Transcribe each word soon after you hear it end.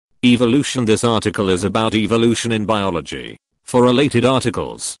Evolution. This article is about evolution in biology. For related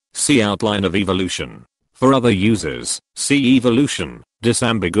articles, see Outline of Evolution. For other users, see Evolution,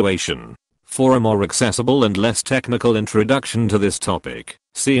 Disambiguation. For a more accessible and less technical introduction to this topic,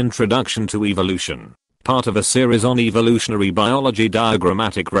 see Introduction to Evolution. Part of a series on evolutionary biology.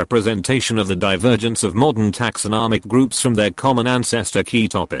 Diagrammatic representation of the divergence of modern taxonomic groups from their common ancestor. Key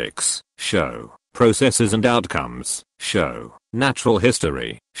topics: show processes and outcomes, show natural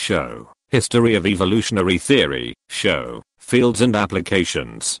history, show history of evolutionary theory, show fields and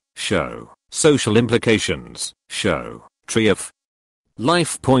applications, show social implications, show tree of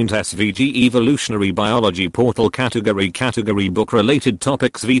life. SVG Evolutionary Biology Portal. Category Book. Related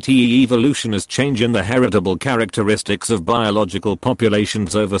topics: VTE Evolution as change in the heritable characteristics of biological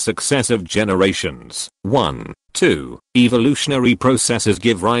populations over successive generations. 1. 2. Evolutionary processes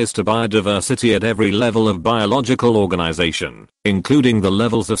give rise to biodiversity at every level of biological organization, including the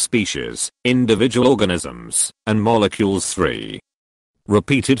levels of species, individual organisms, and molecules. 3.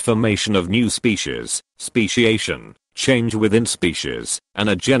 Repeated formation of new species, speciation, change within species,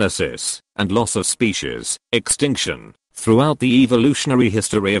 anagenesis, and loss of species, extinction, throughout the evolutionary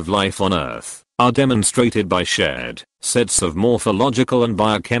history of life on Earth, are demonstrated by shared sets of morphological and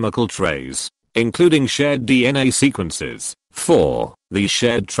biochemical traits, including shared DNA sequences. 4. These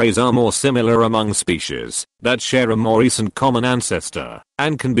shared traits are more similar among species that share a more recent common ancestor,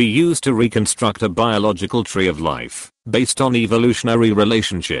 and can be used to reconstruct a biological tree of life, based on evolutionary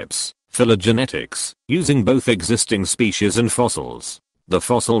relationships. Phylogenetics, using both existing species and fossils. The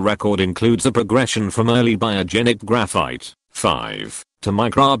fossil record includes a progression from early biogenic graphite, 5, to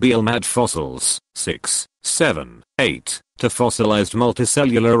microbial mad fossils, 6, 7, 8, to fossilized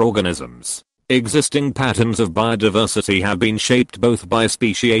multicellular organisms. Existing patterns of biodiversity have been shaped both by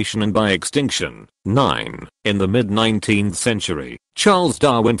speciation and by extinction. 9. In the mid-19th century, Charles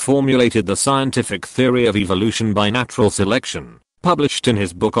Darwin formulated the scientific theory of evolution by natural selection, published in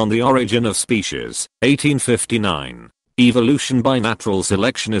his book On the Origin of Species, 1859. Evolution by natural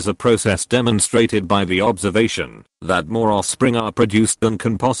selection is a process demonstrated by the observation that more offspring are produced than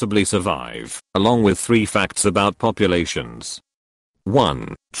can possibly survive, along with 3 facts about populations.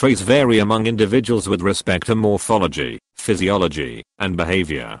 1. Traits vary among individuals with respect to morphology, physiology, and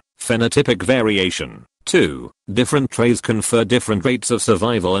behavior, phenotypic variation. 2. Different traits confer different rates of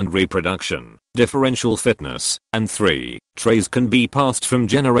survival and reproduction, differential fitness. And 3. Traits can be passed from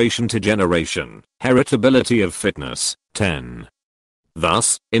generation to generation, heritability of fitness. 10.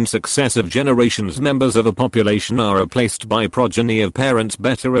 Thus, in successive generations members of a population are replaced by progeny of parents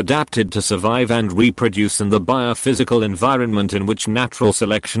better adapted to survive and reproduce in the biophysical environment in which natural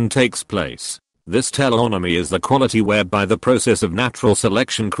selection takes place. This telonomy is the quality whereby the process of natural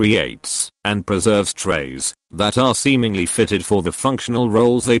selection creates and preserves traits that are seemingly fitted for the functional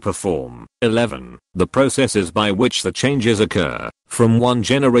roles they perform. 11. The processes by which the changes occur from one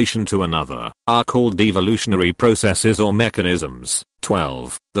generation to another are called evolutionary processes or mechanisms.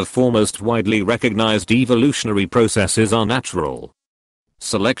 12. The foremost widely recognized evolutionary processes are natural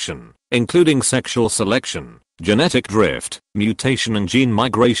selection, including sexual selection, genetic drift, mutation and gene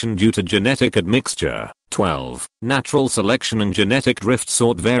migration due to genetic admixture. 12. Natural selection and genetic drift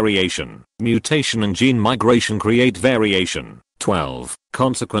sort variation, mutation and gene migration create variation. 12.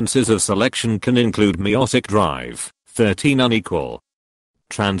 Consequences of selection can include meiotic drive. 13. Unequal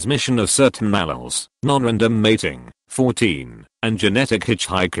transmission of certain mammals, non-random mating. 14. And genetic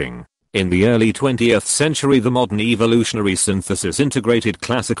hitchhiking. In the early 20th century, the modern evolutionary synthesis integrated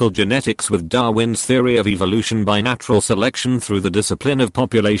classical genetics with Darwin's theory of evolution by natural selection through the discipline of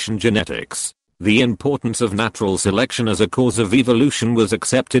population genetics. The importance of natural selection as a cause of evolution was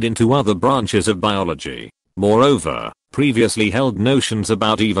accepted into other branches of biology. Moreover, previously held notions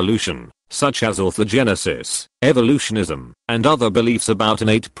about evolution, such as orthogenesis, evolutionism, and other beliefs about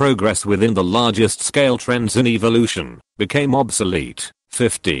innate progress within the largest scale trends in evolution, became obsolete.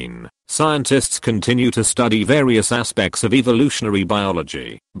 15. Scientists continue to study various aspects of evolutionary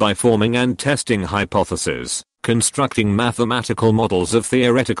biology by forming and testing hypotheses, constructing mathematical models of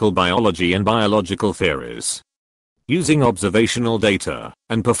theoretical biology and biological theories, using observational data,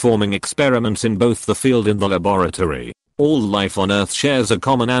 and performing experiments in both the field and the laboratory. All life on Earth shares a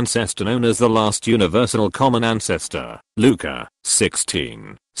common ancestor known as the last universal common ancestor, Luca,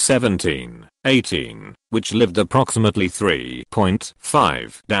 16, 17, 18, which lived approximately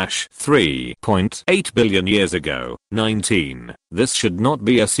 3.5-3.8 billion years ago. 19. This should not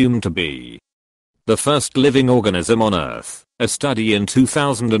be assumed to be the first living organism on Earth. A study in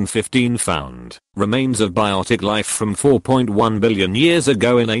 2015 found remains of biotic life from 4.1 billion years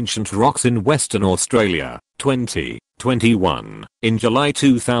ago in ancient rocks in Western Australia. 2021. In July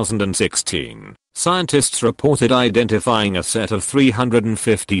 2016, scientists reported identifying a set of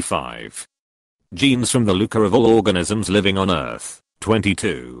 355 genes from the LUCA of all organisms living on Earth.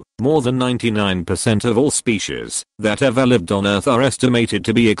 22. More than 99% of all species that ever lived on Earth are estimated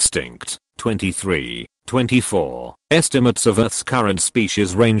to be extinct. 23. 24. Estimates of Earth's current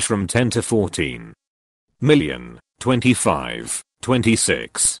species range from 10 to 14 million. 25.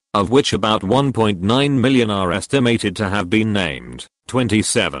 26. Of which about 1.9 million are estimated to have been named.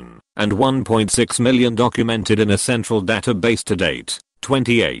 27. And 1.6 million documented in a central database to date.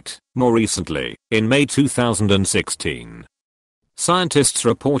 28. More recently, in May 2016, scientists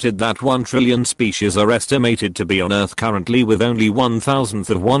reported that 1 trillion species are estimated to be on Earth currently, with only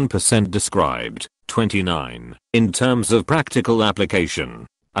 1/1000% described. 29. In terms of practical application,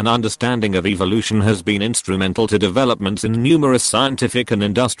 an understanding of evolution has been instrumental to developments in numerous scientific and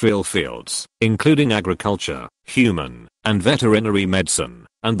industrial fields, including agriculture, human and veterinary medicine,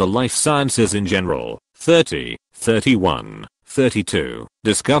 and the life sciences in general. 30. 31. 32.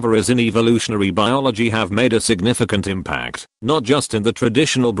 Discoveries in evolutionary biology have made a significant impact, not just in the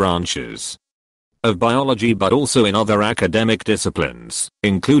traditional branches of biology but also in other academic disciplines,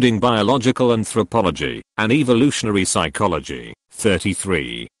 including biological anthropology and evolutionary psychology.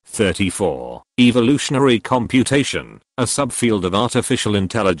 33. 34. Evolutionary computation, a subfield of artificial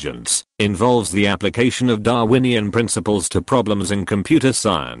intelligence, involves the application of Darwinian principles to problems in computer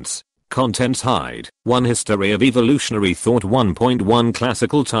science. Contents hide. 1. History of evolutionary thought 1.1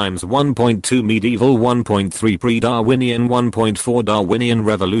 Classical times 1.2 Medieval 1.3 Pre-Darwinian 1.4 Darwinian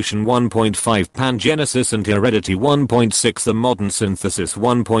Revolution 1.5 Pangenesis and Heredity 1.6 The Modern Synthesis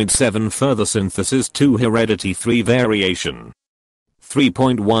 1.7 Further Synthesis 2 Heredity 3 Variation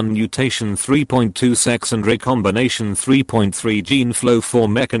 3.1 Mutation 3.2 Sex and Recombination 3.3 Gene Flow 4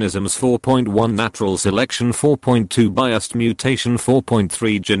 Mechanisms 4.1 Natural Selection 4.2 Biased Mutation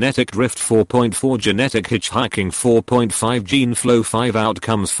 4.3 Genetic Drift 4.4 Genetic Hitchhiking 4.5 Gene Flow 5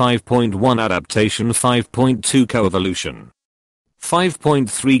 Outcomes 5.1 Adaptation 5.2 Coevolution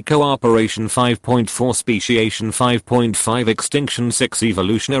 5.3 Cooperation 5.4 Speciation 5.5 Extinction 6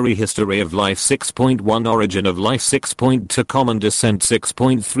 Evolutionary History of Life 6.1 Origin of Life 6.2 Common Descent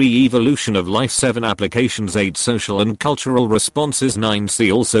 6.3 Evolution of Life 7 Applications 8 Social and Cultural Responses 9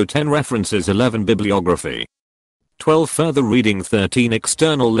 See also 10 References 11 Bibliography 12 Further reading 13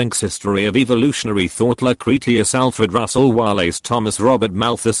 External links History of Evolutionary Thought Lucretius Alfred Russel Wallace Thomas Robert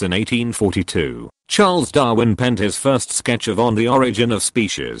Malthus in 1842 Charles Darwin penned his first sketch of On the Origin of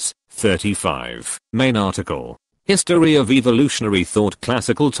Species. 35. Main article. History of Evolutionary Thought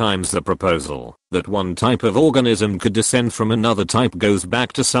Classical times The proposal that one type of organism could descend from another type goes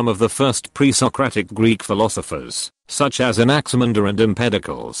back to some of the first pre-Socratic Greek philosophers, such as Anaximander and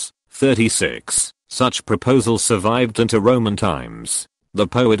Empedocles. 36. Such proposals survived into Roman times. The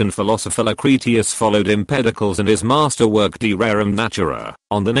poet and philosopher Lucretius followed Empedocles and his masterwork De Rerum Natura,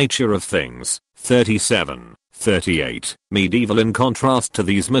 On the Nature of Things. 37. 38. Medieval. In contrast to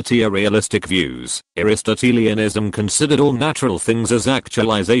these materialistic views, Aristotelianism considered all natural things as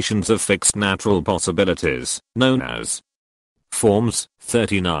actualizations of fixed natural possibilities, known as forms.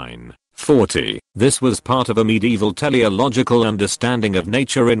 39. 40. This was part of a medieval teleological understanding of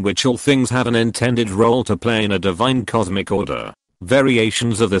nature in which all things have an intended role to play in a divine cosmic order.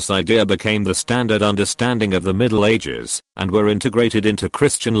 Variations of this idea became the standard understanding of the Middle Ages, and were integrated into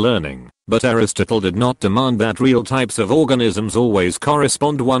Christian learning, but Aristotle did not demand that real types of organisms always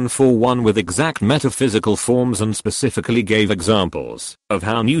correspond one for one with exact metaphysical forms, and specifically gave examples of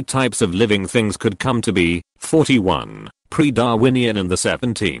how new types of living things could come to be. 41. Pre-Darwinian. In the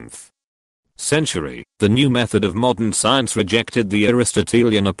 17th century, the new method of modern science rejected the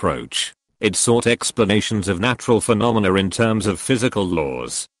Aristotelian approach. It sought explanations of natural phenomena in terms of physical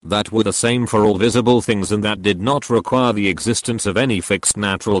laws that were the same for all visible things and that did not require the existence of any fixed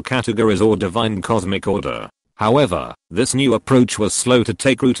natural categories or divine cosmic order. However, this new approach was slow to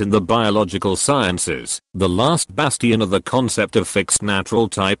take root in the biological sciences, the last bastion of the concept of fixed natural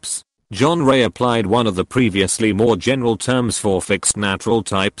types. John Ray applied one of the previously more general terms for fixed natural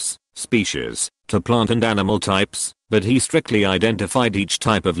types, species, to plant and animal types, but he strictly identified each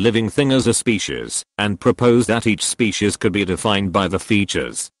type of living thing as a species, and proposed that each species could be defined by the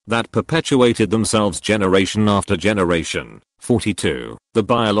features that perpetuated themselves generation after generation. 42. The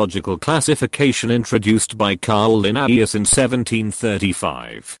biological classification introduced by Carl Linnaeus in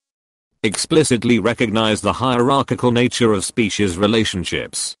 1735 explicitly recognized the hierarchical nature of species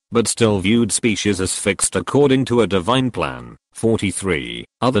relationships, but still viewed species as fixed according to a divine plan. 43.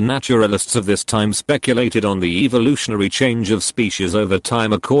 Other naturalists of this time speculated on the evolutionary change of species over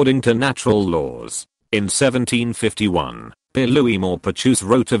time according to natural laws. In 1751, Pierre Louis Maupertuis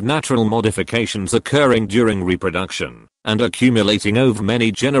wrote of natural modifications occurring during reproduction and accumulating over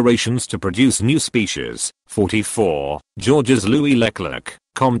many generations to produce new species. 44. Georges Louis Leclerc,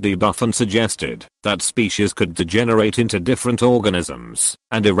 Comte de Buffon suggested that species could degenerate into different organisms,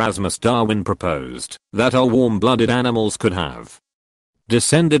 and Erasmus Darwin proposed that all warm-blooded animals could have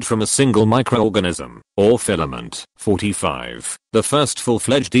descended from a single microorganism, or filament. 45. The first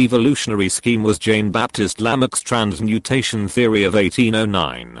full-fledged evolutionary scheme was Jean-Baptiste Lamarck's transmutation theory of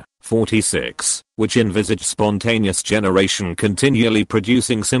 1809. 46. Which envisaged spontaneous generation continually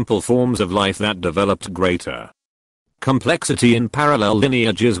producing simple forms of life that developed greater complexity in parallel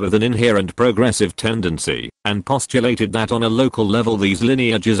lineages with an inherent progressive tendency, and postulated that on a local level these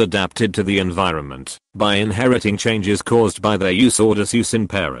lineages adapted to the environment by inheriting changes caused by their use or disuse in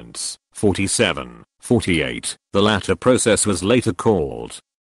parents. 47. 48. The latter process was later called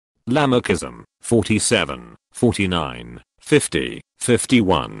Lamarckism. 47. 49. 50.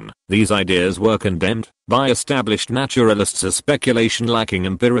 51. These ideas were condemned by established naturalists as speculation lacking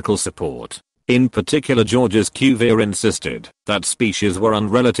empirical support. In particular, Georges Cuvier insisted that species were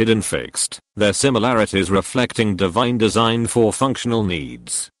unrelated and fixed, their similarities reflecting divine design for functional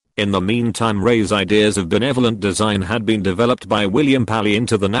needs. In the meantime, Ray's ideas of benevolent design had been developed by William Paley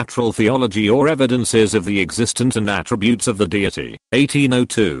into the natural theology or evidences of the existence and attributes of the deity,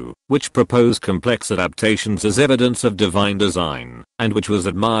 1802, which proposed complex adaptations as evidence of divine design, and which was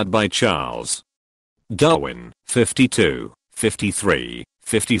admired by Charles Darwin. 52, 53.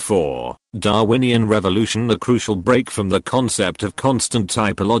 54. Darwinian revolution. A crucial break from the concept of constant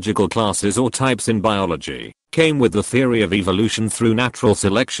typological classes or types in biology came with the theory of evolution through natural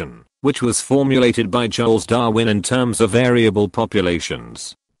selection, which was formulated by Charles Darwin in terms of variable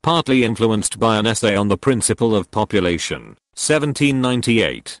populations, partly influenced by an essay on the principle of population,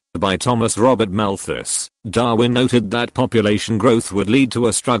 1798, by Thomas Robert Malthus. Darwin noted that population growth would lead to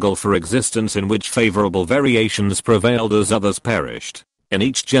a struggle for existence in which favorable variations prevailed as others perished. In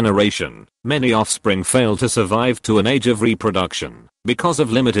each generation, many offspring fail to survive to an age of reproduction because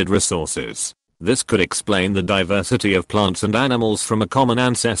of limited resources. This could explain the diversity of plants and animals from a common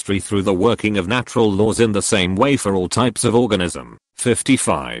ancestry through the working of natural laws in the same way for all types of organism.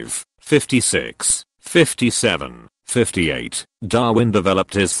 55, 56, 57, 58. Darwin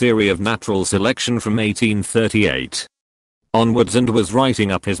developed his theory of natural selection from 1838 onwards and was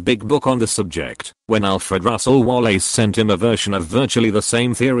writing up his big book on the subject when Alfred Russel Wallace sent him a version of virtually the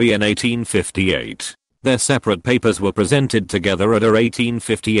same theory in 1858. Their separate papers were presented together at a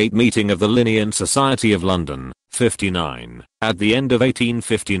 1858 meeting of the Linnean Society of London. 59. At the end of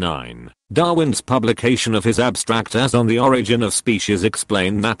 1859, Darwin's publication of his abstract as On the Origin of Species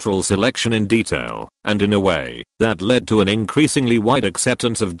explained natural selection in detail, and in a way that led to an increasingly wide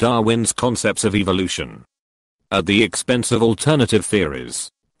acceptance of Darwin's concepts of evolution. At the expense of alternative theories,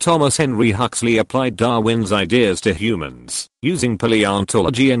 Thomas Henry Huxley applied Darwin's ideas to humans, using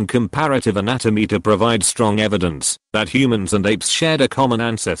paleontology and comparative anatomy to provide strong evidence that humans and apes shared a common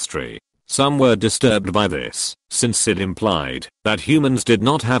ancestry. Some were disturbed by this, since it implied that humans did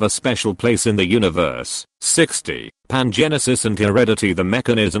not have a special place in the universe. 60. Pangenesis and heredity. The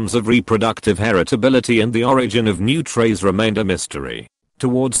mechanisms of reproductive heritability and the origin of new traits remained a mystery.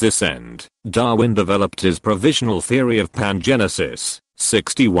 Towards this end, Darwin developed his provisional theory of pangenesis.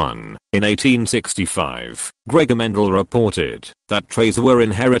 61. In 1865, Gregor Mendel reported that traits were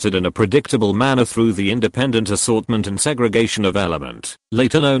inherited in a predictable manner through the independent assortment and segregation of element,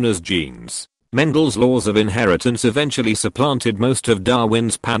 later known as genes. Mendel's laws of inheritance eventually supplanted most of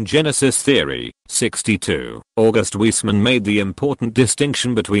Darwin's pangenesis theory. 62. August Weismann made the important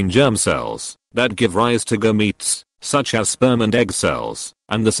distinction between germ cells that give rise to gametes, such as sperm and egg cells,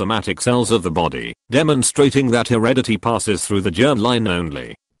 and the somatic cells of the body, demonstrating that heredity passes through the germline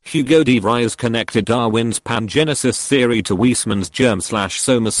only. Hugo de Vries connected Darwin's pangenesis theory to Weismann's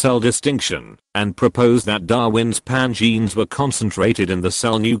germ/soma cell distinction, and proposed that Darwin's pangenes were concentrated in the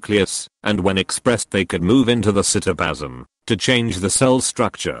cell nucleus, and when expressed they could move into the cytoplasm to change the cell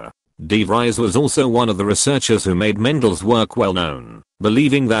structure. De Vries was also one of the researchers who made Mendel's work well known,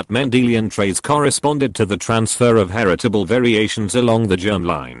 believing that Mendelian traits corresponded to the transfer of heritable variations along the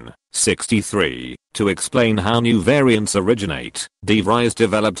germline. 63. To explain how new variants originate, De Vries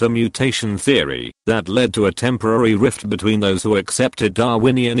developed a mutation theory that led to a temporary rift between those who accepted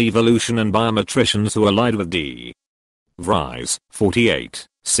Darwinian evolution and biometricians who allied with De Vries. 48,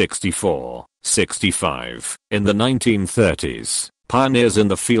 64, 65. In the 1930s, pioneers in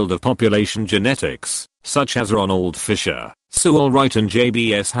the field of population genetics, such as Ronald Fisher, Sewell Wright and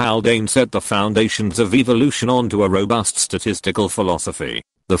J.B.S. Haldane set the foundations of evolution onto a robust statistical philosophy.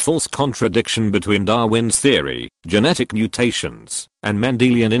 The false contradiction between Darwin's theory, genetic mutations, and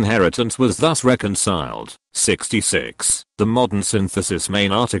Mendelian inheritance was thus reconciled. 66. The Modern Synthesis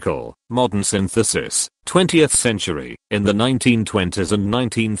main article, Modern Synthesis, 20th century. In the 1920s and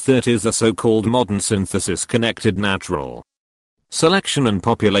 1930s the so-called modern synthesis connected natural selection and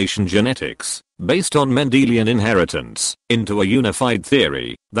population genetics, based on Mendelian inheritance, into a unified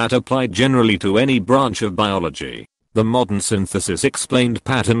theory that applied generally to any branch of biology. The modern synthesis explained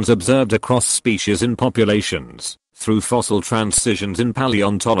patterns observed across species in populations, through fossil transitions in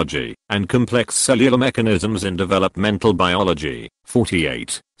paleontology, and complex cellular mechanisms in developmental biology.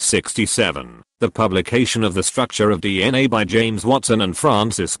 48. 67. The publication of The Structure of DNA by James Watson and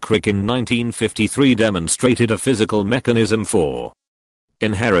Francis Crick in 1953 demonstrated a physical mechanism for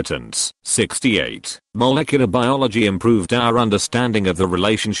inheritance. 68. Molecular biology improved our understanding of the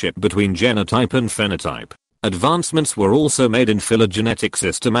relationship between genotype and phenotype. Advancements were also made in phylogenetic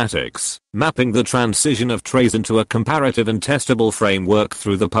systematics, mapping the transition of traits into a comparative and testable framework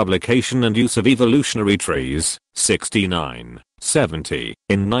through the publication and use of evolutionary trees. 69. 70.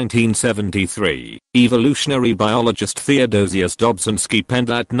 In 1973, evolutionary biologist Theodosius Dobzhansky penned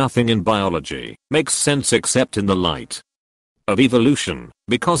that nothing in biology makes sense except in the light of evolution,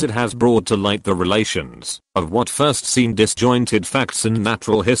 because it has brought to light the relations of what first seemed disjointed facts in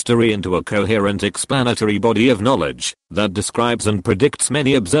natural history into a coherent explanatory body of knowledge that describes and predicts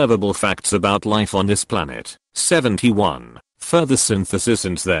many observable facts about life on this planet. 71. Further synthesis.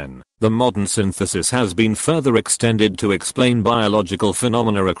 Since then, the modern synthesis has been further extended to explain biological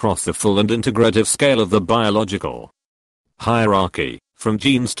phenomena across the full and integrative scale of the biological hierarchy, from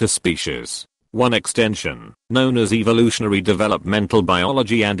genes to species. One extension, known as evolutionary developmental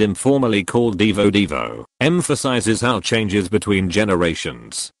biology and informally called Evo, emphasizes how changes between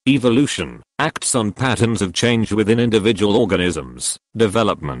generations, evolution, acts on patterns of change within individual organisms,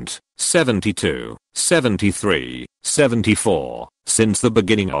 development. 72, 73, 74. Since the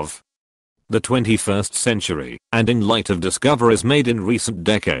beginning of the 21st century, and in light of discoveries made in recent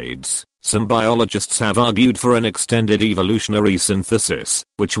decades, some biologists have argued for an extended evolutionary synthesis,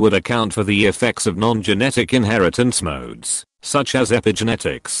 which would account for the effects of non-genetic inheritance modes, such as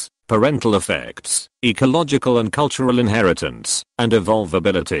epigenetics, parental effects, ecological and cultural inheritance, and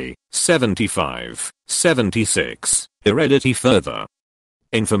evolvability. 75, 76. Heredity. Further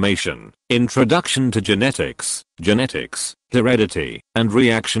information. Introduction to genetics, heredity, and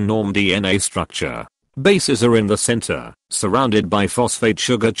reaction norm. DNA structure. Bases are in the center, surrounded by phosphate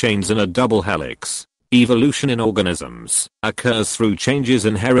sugar chains in a double helix. Evolution in organisms occurs through changes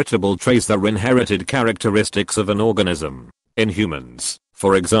in heritable traits that are inherited characteristics of an organism. In humans,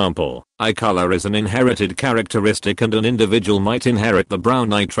 for example, eye color is an inherited characteristic and an individual might inherit the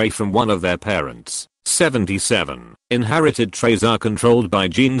brown eye trait from one of their parents. 77. Inherited traits are controlled by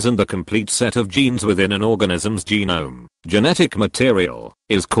genes, and the complete set of genes within an organism's genome, genetic material,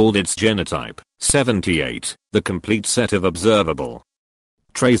 is called its genotype. 78. The complete set of observable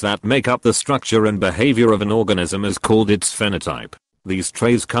traits that make up the structure and behavior of an organism is called its phenotype. These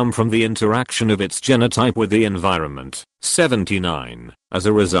traits come from the interaction of its genotype with the environment. 79. As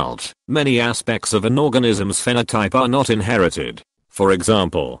a result, many aspects of an organism's phenotype are not inherited. For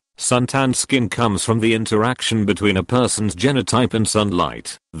example, suntanned skin comes from the interaction between a person's genotype and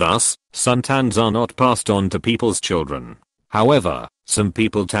sunlight. Thus, suntans are not passed on to people's children. However, some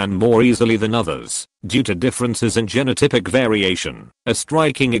people tan more easily than others, due to differences in genotypic variation. A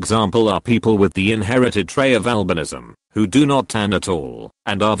striking example are people with the inherited trait of albinism, who do not tan at all,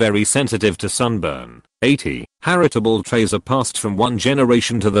 and are very sensitive to sunburn. 80. Heritable traits are passed from one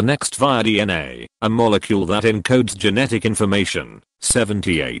generation to the next via DNA, a molecule that encodes genetic information.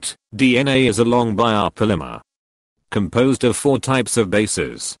 78. DNA is a long biar polymer, composed of 4 types of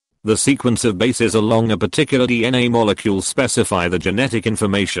bases. The sequence of bases along a particular DNA molecule specify the genetic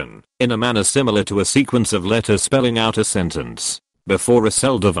information, in a manner similar to a sequence of letters spelling out a sentence. Before a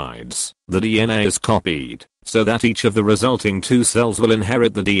cell divides, the DNA is copied, so that each of the resulting 2 cells will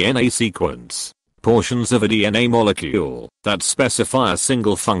inherit the DNA sequence. Portions of a DNA molecule that specify a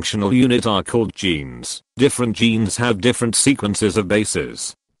single functional unit are called genes. Different genes have different sequences of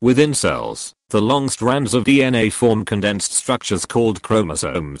bases. Within cells, the long strands of DNA form condensed structures called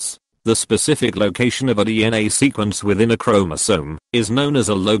chromosomes. The specific location of a DNA sequence within a chromosome is known as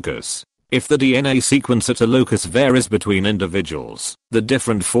a locus. If the DNA sequence at a locus varies between individuals, the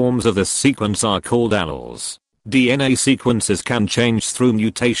different forms of this sequence are called alleles. DNA sequences can change through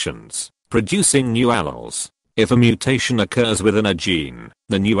mutations, producing new alleles. If a mutation occurs within a gene,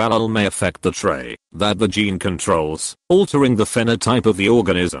 the new allele may affect the trait that the gene controls, altering the phenotype of the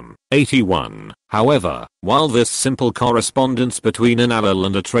organism. 81. However, while this simple correspondence between an allele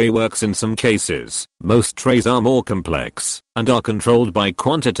and a trait works in some cases, most traits are more complex and are controlled by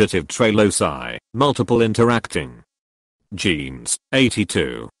quantitative trait loci, multiple interacting genes.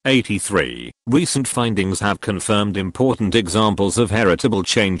 82. 83. Recent findings have confirmed important examples of heritable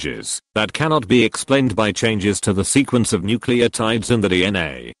changes that cannot be explained by changes to the sequence of nucleotides in the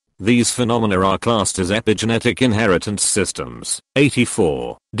DNA. These phenomena are classed as epigenetic inheritance systems.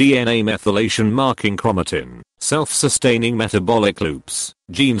 84. DNA methylation marking chromatin, self-sustaining metabolic loops,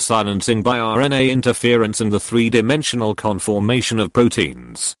 gene silencing by RNA interference and the three-dimensional conformation of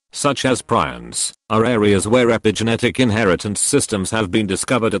proteins, such as prions, are areas where epigenetic inheritance systems have been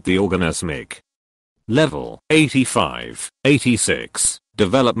discovered at the organismic level. 85. 86.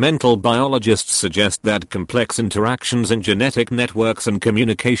 Developmental biologists suggest that complex interactions in genetic networks and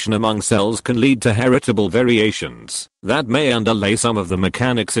communication among cells can lead to heritable variations that may underlay some of the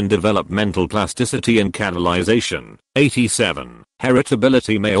mechanics in developmental plasticity and catalyzation. 87.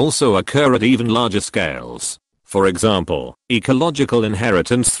 Heritability may also occur at even larger scales. For example, ecological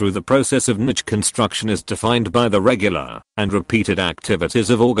inheritance through the process of niche construction is defined by the regular and repeated activities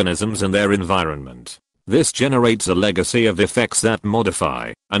of organisms and their environment. This generates a legacy of effects that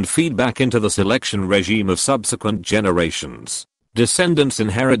modify and feed back into the selection regime of subsequent generations. Descendants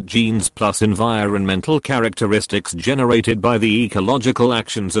inherit genes plus environmental characteristics generated by the ecological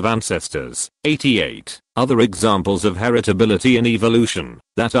actions of ancestors. 88. Other examples of heritability in evolution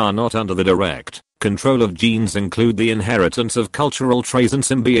that are not under the direct control of genes include the inheritance of cultural traits and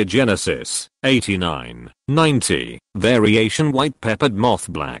symbiogenesis. 89. 90. Variation white-peppered moth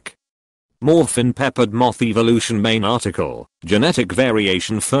black. Morphin peppered moth evolution main article, genetic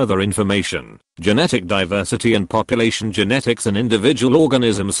variation further information, genetic diversity and population genetics an individual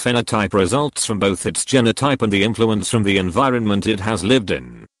organism's phenotype results from both its genotype and the influence from the environment it has lived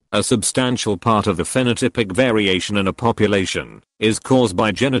in. A substantial part of the phenotypic variation in a population is caused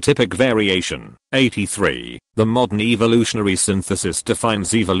by genotypic variation. 83. The modern evolutionary synthesis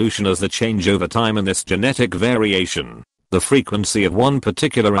defines evolution as the change over time in this genetic variation. The frequency of one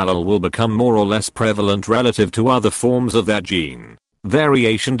particular allele will become more or less prevalent relative to other forms of that gene.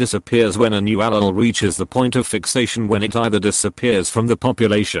 Variation disappears when a new allele reaches the point of fixation when it either disappears from the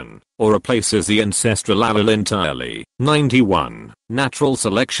population or replaces the ancestral allele entirely. 91. Natural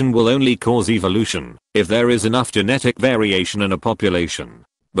selection will only cause evolution if there is enough genetic variation in a population.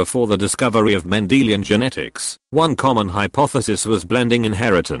 Before the discovery of Mendelian genetics, one common hypothesis was blending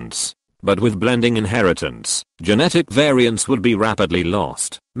inheritance. But with blending inheritance, genetic variance would be rapidly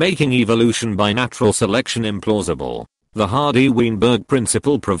lost, making evolution by natural selection implausible. The Hardy-Weinberg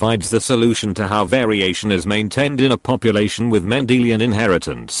principle provides the solution to how variation is maintained in a population with Mendelian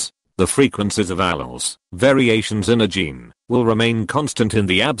inheritance. The frequencies of alleles, variations in a gene, will remain constant in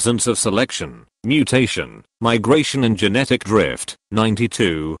the absence of selection, mutation, migration and genetic drift.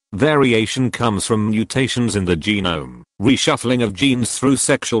 92. Variation comes from mutations in the genome, reshuffling of genes through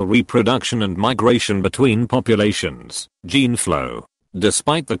sexual reproduction and migration between populations. Gene flow.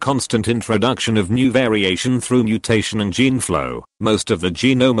 Despite the constant introduction of new variation through mutation and gene flow, most of the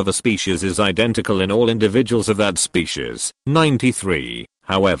genome of a species is identical in all individuals of that species. 93.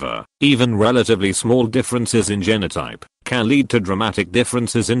 However, even relatively small differences in genotype can lead to dramatic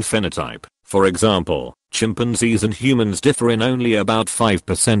differences in phenotype. For example, chimpanzees and humans differ in only about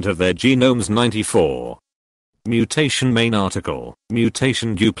 5% of their genomes. 94. Mutation main article.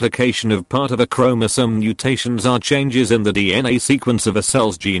 Mutation duplication of part of a chromosome. Mutations are changes in the DNA sequence of a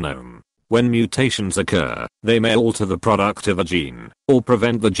cell's genome. When mutations occur, they may alter the product of a gene, or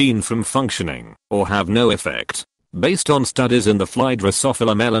prevent the gene from functioning, or have no effect. Based on studies in the fly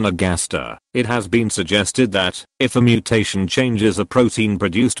Drosophila melanogaster, it has been suggested that, if a mutation changes a protein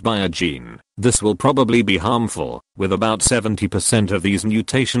produced by a gene, this will probably be harmful, with about 70% of these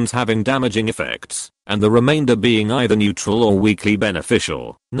mutations having damaging effects, and the remainder being either neutral or weakly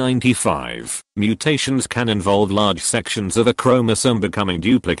beneficial. 95. Mutations can involve large sections of a chromosome becoming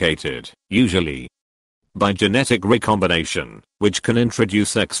duplicated, usually by genetic recombination, which can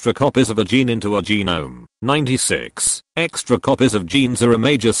introduce extra copies of a gene into a genome. 96. Extra copies of genes are a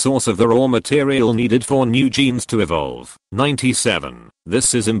major source of the raw material needed for new genes to evolve. 97.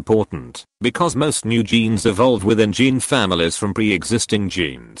 This is important, because most new genes evolve within gene families from pre-existing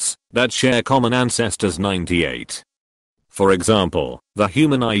genes that share common ancestors. 98. For example, the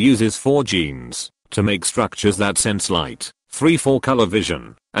human eye uses 4 genes to make structures that sense light, 3 for color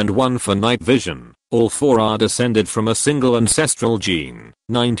vision, and 1 for night vision. All 4 are descended from a single ancestral gene.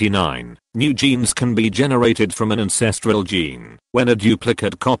 99. New genes can be generated from an ancestral gene when a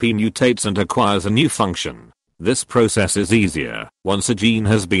duplicate copy mutates and acquires a new function. This process is easier once a gene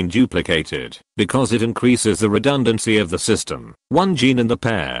has been duplicated because it increases the redundancy of the system. One gene in the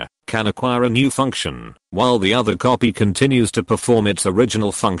pair can acquire a new function while the other copy continues to perform its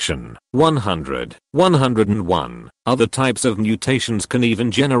original function. 100. 101. Other types of mutations can even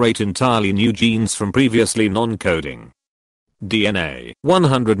generate entirely new genes from previously non-coding DNA.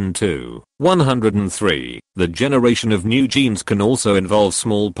 102. 103. The generation of new genes can also involve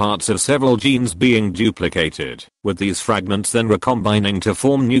small parts of several genes being duplicated, with these fragments then recombining to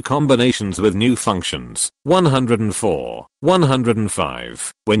form new combinations with new functions. 104.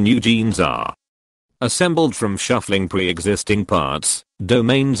 105. When new genes are assembled from shuffling pre-existing parts,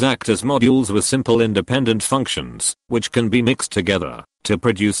 domains act as modules with simple independent functions, which can be mixed together to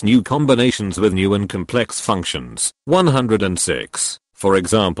produce new combinations with new and complex functions. 106. For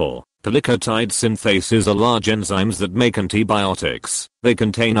example, polypeptide synthases are large enzymes that make antibiotics. They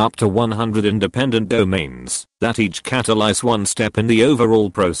contain up to 100 independent domains that each catalyze one step in the overall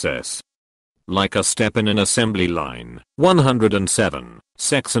process, like a step in an assembly line. 107.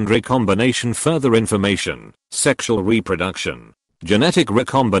 Sex and recombination. Further information. Sexual reproduction. Genetic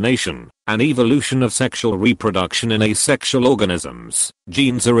recombination, an evolution of sexual reproduction in asexual organisms.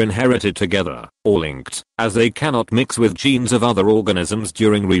 Genes are inherited together, or linked, as they cannot mix with genes of other organisms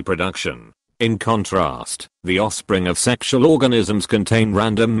during reproduction. In contrast, the offspring of sexual organisms contain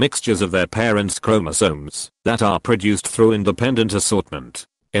random mixtures of their parents' chromosomes that are produced through independent assortment.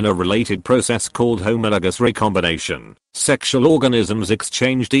 In a related process called homologous recombination, sexual organisms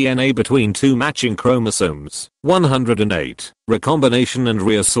exchange DNA between 2 matching chromosomes. 108. Recombination and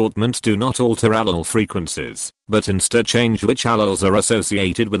reassortment do not alter allele frequencies, but instead change which alleles are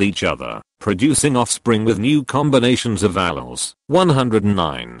associated with each other, producing offspring with new combinations of alleles.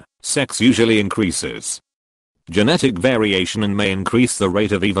 109. Sex usually increases genetic variation and may increase the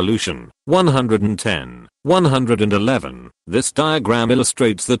rate of evolution. 110. 111. This diagram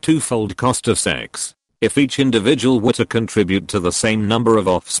illustrates the twofold cost of sex. If each individual were to contribute to the same number of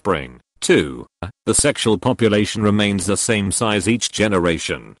offspring, 2, the sexual population remains the same size each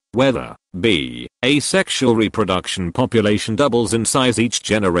generation, whether b, asexual reproduction population doubles in size each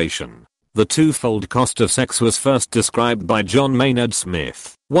generation. The twofold cost of sex was first described by John Maynard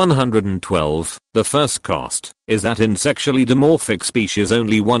Smith. 112. The first cost is that in sexually dimorphic species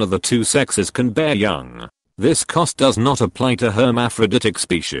only one of the two sexes can bear young. This cost does not apply to hermaphroditic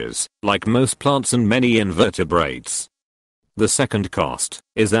species, like most plants and many invertebrates. The second cost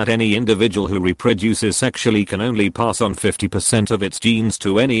is that any individual who reproduces sexually can only pass on 50% of its genes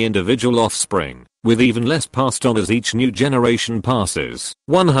to any individual offspring, with even less passed on as each new generation passes.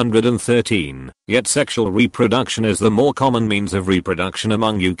 113. Yet sexual reproduction is the more common means of reproduction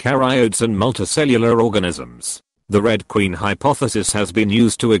among eukaryotes and multicellular organisms. The Red Queen hypothesis has been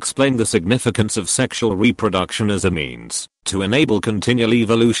used to explain the significance of sexual reproduction as a means to enable continual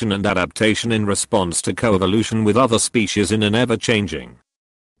evolution and adaptation in response to coevolution with other species in an ever-changing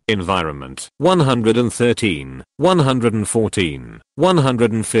environment. 113, 114,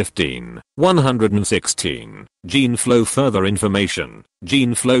 115, 116. Gene flow. Further information.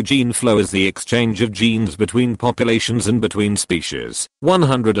 Gene flow. Gene flow is the exchange of genes between populations and between species.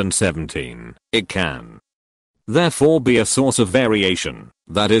 117. It can therefore be a source of variation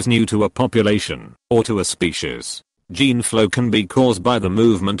that is new to a population or to a species. Gene flow can be caused by the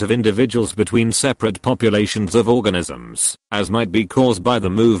movement of individuals between separate populations of organisms, as might be caused by the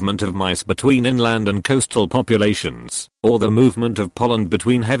movement of mice between inland and coastal populations, or the movement of pollen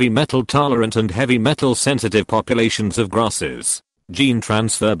between heavy metal tolerant and heavy metal sensitive populations of grasses. Gene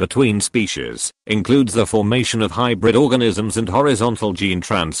transfer between species includes the formation of hybrid organisms and horizontal gene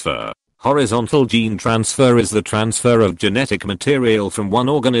transfer. Horizontal gene transfer is the transfer of genetic material from one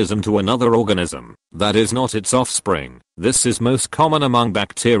organism to another organism that is not its offspring. This is most common among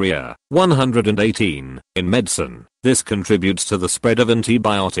bacteria. 118. In medicine, this contributes to the spread of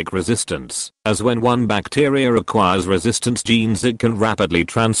antibiotic resistance, as when one bacteria acquires resistance genes it can rapidly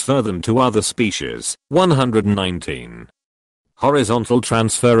transfer them to other species. 119. Horizontal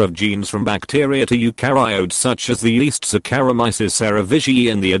transfer of genes from bacteria to eukaryotes such as the yeast Saccharomyces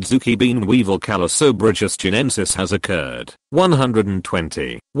cerevisiae and the adzuki bean weevil Calosobrichus chinensis has occurred.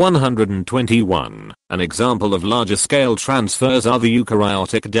 120. 121. An example of larger scale transfers are the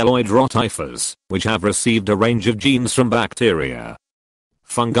eukaryotic deloid rotifers, which have received a range of genes from bacteria.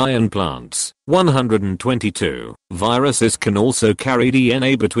 fungi and plants. 122. Viruses can also carry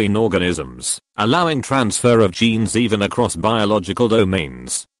DNA between organisms, allowing transfer of genes even across biological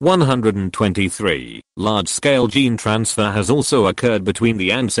domains. 123. Large-scale gene transfer has also occurred between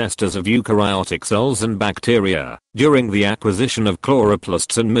the ancestors of eukaryotic cells and bacteria, during the acquisition of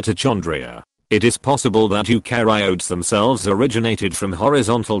chloroplasts and mitochondria. It is possible that eukaryotes themselves originated from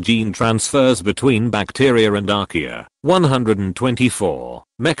horizontal gene transfers between bacteria and archaea. 124.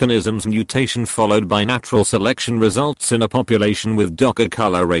 Mechanisms. Mutation followed by natural selection results in a population with Docker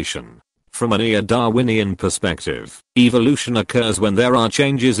coloration. From a neo-Darwinian perspective, evolution occurs when there are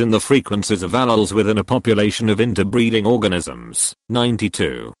changes in the frequencies of alleles within a population of interbreeding organisms.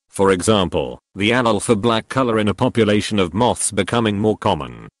 92. For example, the allele for black color in a population of moths becoming more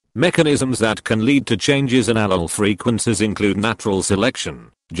common. Mechanisms that can lead to changes in allele frequencies include natural selection,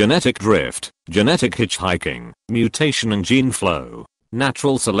 genetic drift, genetic hitchhiking, mutation and gene flow.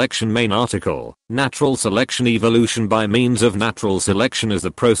 Natural selection. Main article. Natural selection. Evolution by means of natural selection is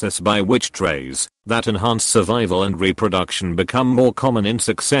the process by which traits that enhance survival and reproduction become more common in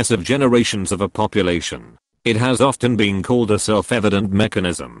successive generations of a population. It has often been called a self-evident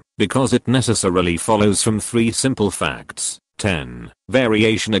mechanism because it necessarily follows from three simple facts. 10.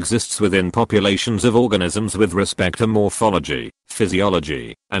 Variation exists within populations of organisms with respect to morphology,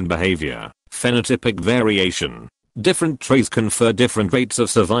 physiology, and behavior. Phenotypic variation. Different traits confer different rates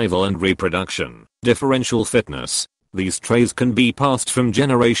of survival and reproduction. Differential fitness. These traits can be passed from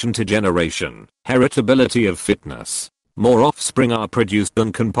generation to generation. Heritability of fitness. More offspring are produced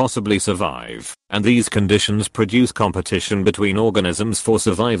than can possibly survive, and these conditions produce competition between organisms for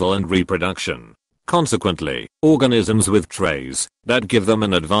survival and reproduction. Consequently, organisms with traits that give them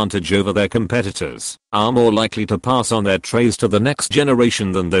an advantage over their competitors are more likely to pass on their traits to the next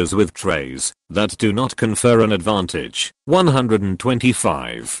generation than those with traits that do not confer an advantage.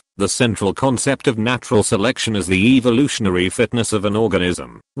 125. The central concept of natural selection is the evolutionary fitness of an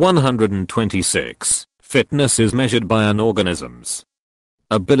organism. 126. Fitness is measured by an organism's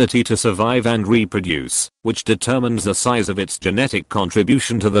ability to survive and reproduce, which determines the size of its genetic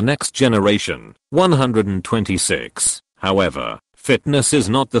contribution to the next generation. 126. However, fitness is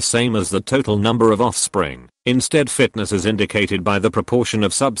not the same as the total number of offspring. Instead, fitness is indicated by the proportion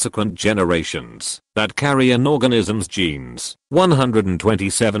of subsequent generations that carry an organism's genes.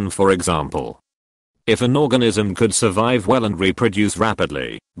 127. For example, if an organism could survive well and reproduce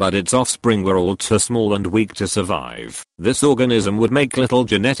rapidly, but its offspring were all too small and weak to survive, this organism would make little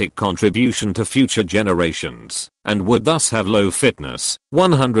genetic contribution to future generations, and would thus have low fitness.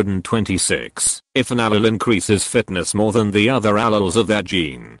 126. If an allele increases fitness more than the other alleles of that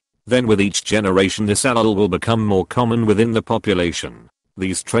gene, then with each generation this allele will become more common within the population.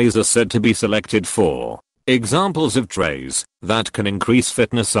 These traits are said to be selected for. Examples of traits that can increase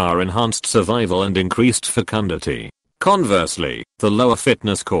fitness are enhanced survival and increased fecundity. Conversely, the lower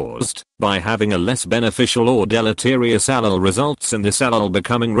fitness caused by having a less beneficial or deleterious allele results in this allele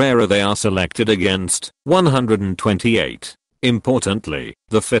becoming rarer. They are selected against. 128. Importantly,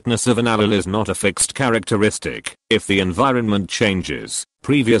 the fitness of an allele is not a fixed characteristic. If the environment changes,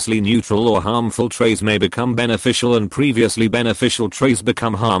 previously neutral or harmful traits may become beneficial and previously beneficial traits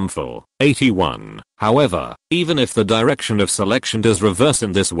become harmful. 81. However, even if the direction of selection does reverse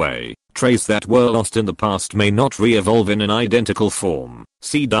in this way, traits that were lost in the past may not re-evolve in an identical form.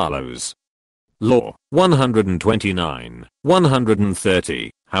 See Darlow's law. 129.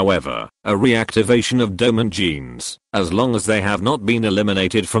 130. However, a reactivation of dormant genes, as long as they have not been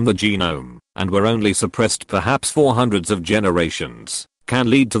eliminated from the genome, and were only suppressed perhaps for hundreds of generations, can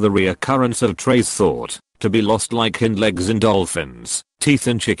lead to the reoccurrence of traits thought to be lost, like hind legs in dolphins, teeth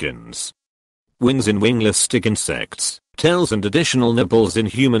in chickens, wings in wingless stick insects, tails and additional nipples in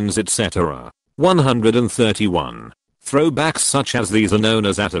humans, etc. 131. Throwbacks such as these are known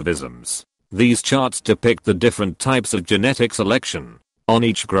as atavisms. These charts depict the different types of genetic selection. On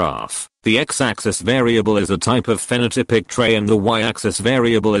each graph, the x-axis variable is a type of phenotypic trait and the y-axis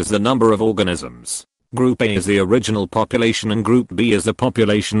variable is the number of organisms. Group A is the original population and Group B is the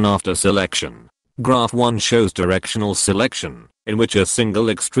population after selection. Graph 1 shows directional selection, in which a single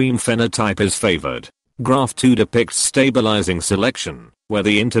extreme phenotype is favored. Graph 2 depicts stabilizing selection, where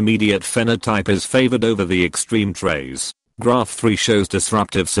the intermediate phenotype is favored over the extreme traits. Graph 3 shows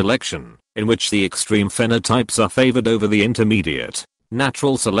disruptive selection, in which the extreme phenotypes are favored over the intermediate.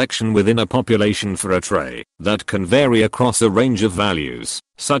 Natural selection within a population for a trait that can vary across a range of values,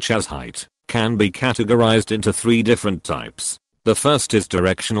 such as height, can be categorized into three different types. The first is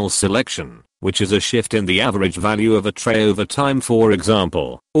directional selection, which is a shift in the average value of a trait over time. For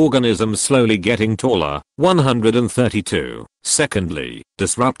example, organisms slowly getting taller. 132. Secondly,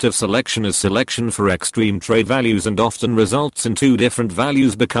 disruptive selection is selection for extreme trait values and often results in two different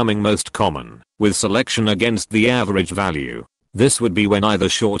values becoming most common, with selection against the average value. This would be when either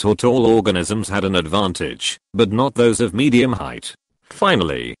short or tall organisms had an advantage, but not those of medium height.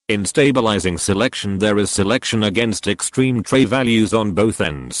 Finally, in stabilizing selection there is selection against extreme trait values on both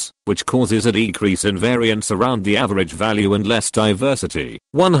ends, which causes a decrease in variance around the average value and less diversity.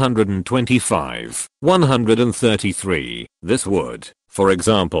 125. 133. This would, for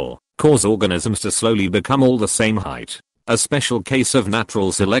example, cause organisms to slowly become all the same height. A special case of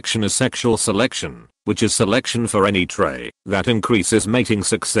natural selection is sexual selection, which is selection for any trait that increases mating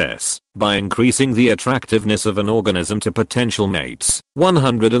success by increasing the attractiveness of an organism to potential mates.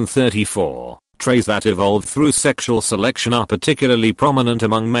 134. Traits that evolved through sexual selection are particularly prominent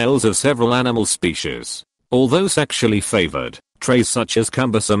among males of several animal species. Although sexually favored, traits such as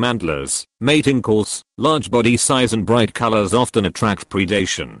cumbersome antlers, mating calls, large body size and bright colors often attract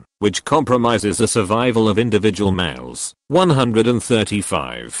predation, which compromises the survival of individual males.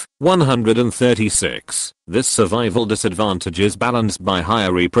 135. 136. This survival disadvantage is balanced by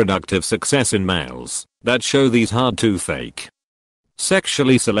higher reproductive success in males that show these hard to fake.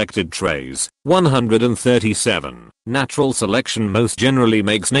 Sexually selected traits. 137. Natural selection most generally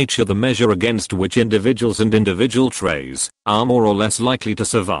makes nature the measure against which individuals and individual traits are more or less likely to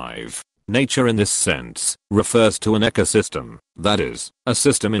survive. Nature in this sense refers to an ecosystem, that is, a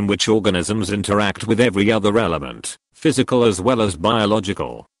system in which organisms interact with every other element, physical as well as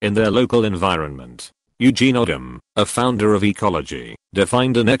biological, in their local environment. Eugene Odum, a founder of ecology,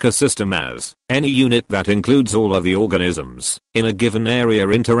 defined an ecosystem as any unit that includes all of the organisms in a given area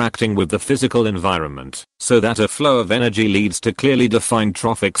interacting with the physical environment, so that a flow of energy leads to clearly defined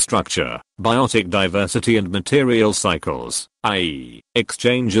trophic structure, biotic diversity and material cycles, i.e.,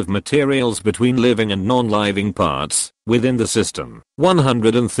 exchange of materials between living and non-living parts within the system.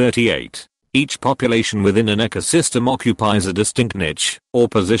 138. Each population within an ecosystem occupies a distinct niche, or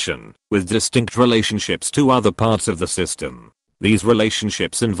position, with distinct relationships to other parts of the system. These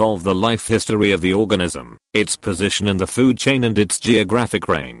relationships involve the life history of the organism, its position in the food chain and its geographic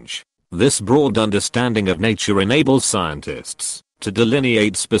range. This broad understanding of nature enables scientists to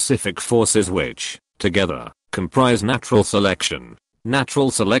delineate specific forces which, together, comprise natural selection. Natural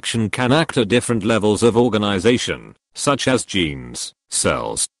selection can act at different levels of organization, such as genes,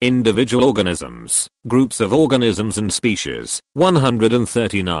 cells, individual organisms, groups of organisms and species.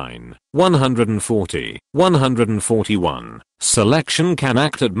 139, 140, 141. Selection can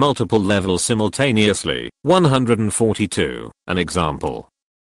act at multiple levels simultaneously. 142. An example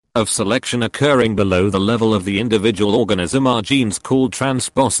of selection occurring below the level of the individual organism are genes called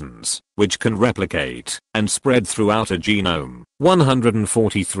transposons, which can replicate and spread throughout a genome.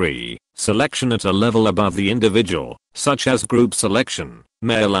 143. Selection at a level above the individual, such as group selection,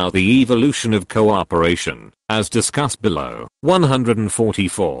 may allow the evolution of cooperation, as discussed below.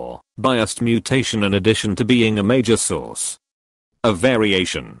 144. Biased mutation. In addition to being a major source of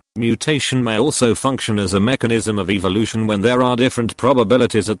variation, mutation may also function as a mechanism of evolution when there are different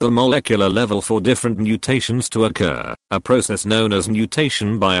probabilities at the molecular level for different mutations to occur, a process known as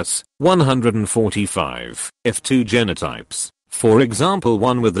mutation bias. 145. If two genotypes, for example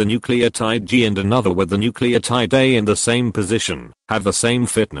one with the nucleotide G and another with the nucleotide A in the same position, have the same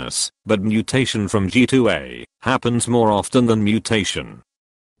fitness, but mutation from G to A happens more often than mutation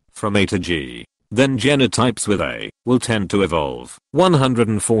from A to G, then genotypes with A will tend to evolve.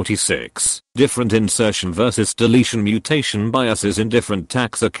 146. Different insertion versus deletion. Mutation biases in different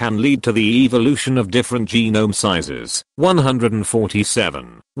taxa can lead to the evolution of different genome sizes.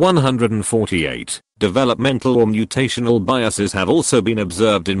 147. 148. Developmental or mutational biases have also been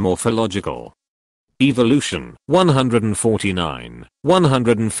observed in morphological evolution. 149.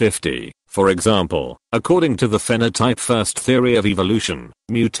 150. For example, according to the phenotype first theory of evolution,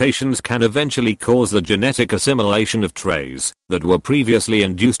 mutations can eventually cause the genetic assimilation of traits that were previously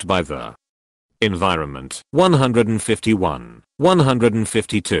induced by the environment. 151.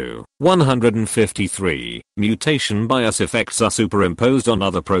 152. 153. Mutation bias effects are superimposed on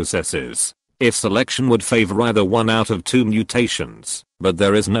other processes. If selection would favor either one out of two mutations, but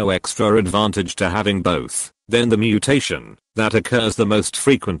there is no extra advantage to having both, then the mutation that occurs the most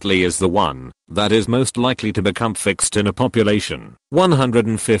frequently is the one that is most likely to become fixed in a population.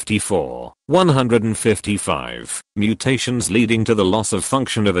 154. 155. Mutations leading to the loss of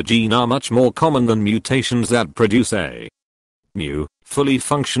function of a gene are much more common than mutations that produce a fully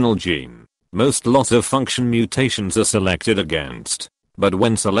functional gene. most loss-of-function mutations are selected against. But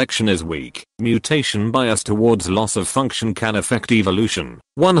when selection is weak, mutation bias towards loss of function can affect evolution.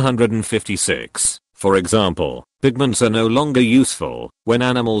 156. For example, pigments are no longer useful when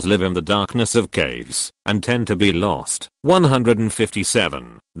animals live in the darkness of caves and tend to be lost.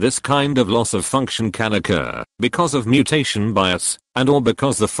 157. This kind of loss of function can occur because of mutation bias and/or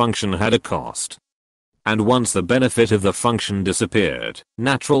because the function had a cost. And once the benefit of the function disappeared,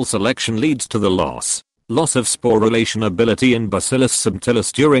 natural selection leads to the loss. Loss of sporulation ability in Bacillus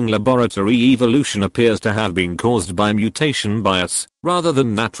subtilis during laboratory evolution appears to have been caused by mutation bias, rather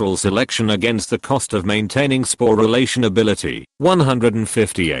than natural selection against the cost of maintaining sporulation ability.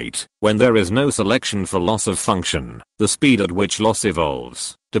 158. When there is no selection for loss of function, the speed at which loss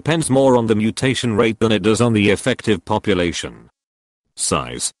evolves depends more on the mutation rate than it does on the effective population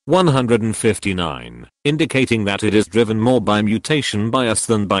size. 159. Indicating that it is driven more by mutation bias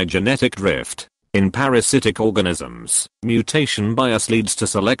than by genetic drift. In parasitic organisms, mutation bias leads to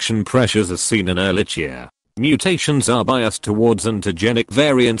selection pressures as seen in Ehrlichia. Mutations are biased towards ontogenic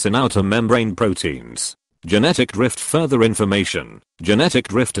variants in outer membrane proteins. Genetic drift. Further information. Genetic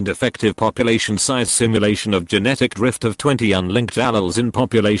drift and effective population size. Simulation of genetic drift of 20 unlinked alleles in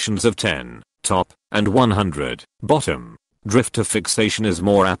populations of 10, top, and 100, bottom. Drift to fixation is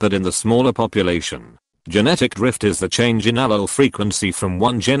more rapid in the smaller population. Genetic drift is the change in allele frequency from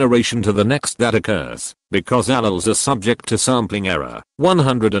one generation to the next that occurs because alleles are subject to sampling error.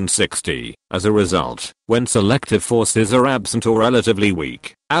 160. As a result, when selective forces are absent or relatively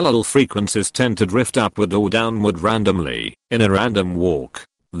weak, allele frequencies tend to drift upward or downward randomly, in a random walk.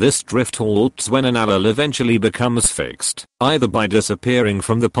 This drift halts when an allele eventually becomes fixed, either by disappearing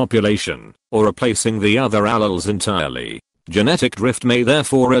from the population or replacing the other alleles entirely. Genetic drift may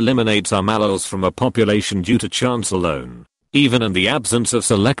therefore eliminate some alleles from a population due to chance alone. Even in the absence of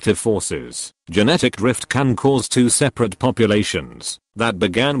selective forces, genetic drift can cause two separate populations that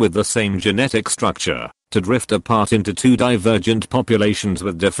began with the same genetic structure to drift apart into two divergent populations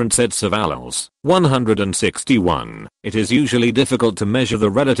with different sets of alleles. 161. It is usually difficult to measure the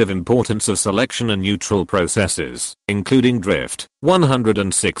relative importance of selection and neutral processes, including drift.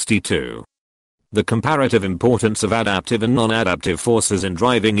 162. The comparative importance of adaptive and non-adaptive forces in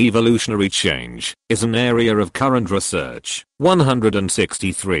driving evolutionary change is an area of current research.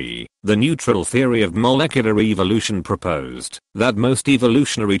 163. The neutral theory of molecular evolution proposed that most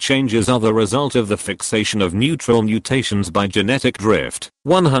evolutionary changes are the result of the fixation of neutral mutations by genetic drift.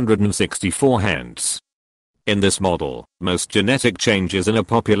 164. Hence, in this model, most genetic changes in a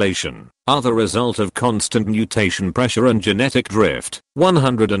population are the result of constant mutation pressure and genetic drift.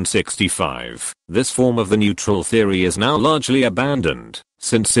 165. This form of the neutral theory is now largely abandoned,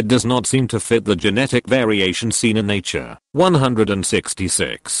 since it does not seem to fit the genetic variation seen in nature.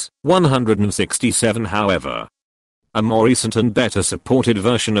 166. 167. However, a more recent and better supported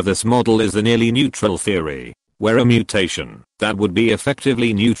version of this model is the nearly neutral theory, where a mutation that would be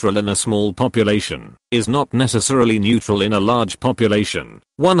effectively neutral in a small population is not necessarily neutral in a large population.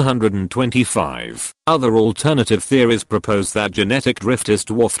 125. Other alternative theories propose that genetic drift is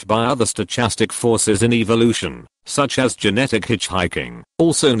dwarfed by other stochastic forces in evolution, such as genetic hitchhiking,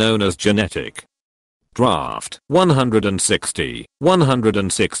 also known as genetic draft. 160,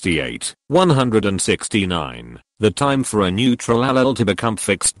 168, 169. The time for a neutral allele to become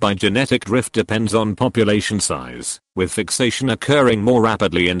fixed by genetic drift depends on population size, with fixation occurring more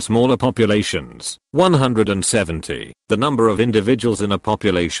rapidly in smaller populations. 170. The number of individuals in a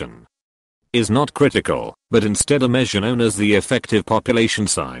population is not critical, but instead a measure known as the effective population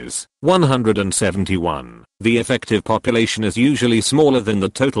size. 171. The effective population is usually smaller than the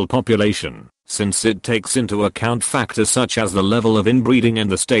total population, since it takes into account factors such as the level of inbreeding and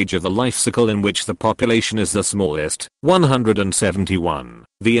the stage of the life cycle in which the population is the smallest. 171.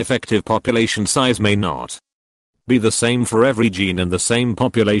 The effective population size may not be the same for every gene in the same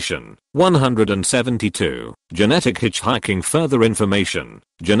population. 172. Genetic hitchhiking. Further information.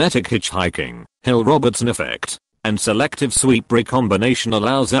 Genetic hitchhiking, Hill-Robertson effect, and selective sweep recombination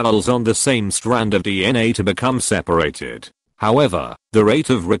allows alleles on the same strand of DNA to become separated. However, the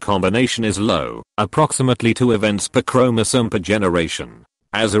rate of recombination is low, approximately 2 events per chromosome per generation.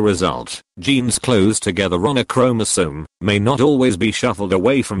 As a result, genes close together on a chromosome may not always be shuffled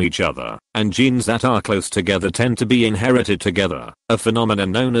away from each other, and genes that are close together tend to be inherited together, a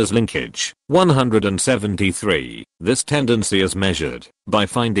phenomenon known as linkage. 173. This tendency is measured by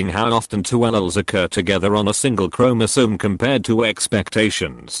finding how often two alleles occur together on a single chromosome compared to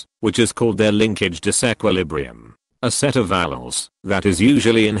expectations, which is called their linkage disequilibrium. A set of alleles that is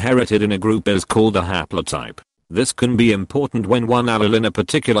usually inherited in a group is called a haplotype. This can be important when one allele in a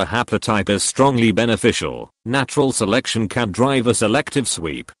particular haplotype is strongly beneficial. Natural selection can drive a selective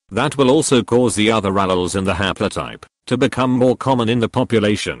sweep that will also cause the other alleles in the haplotype to become more common in the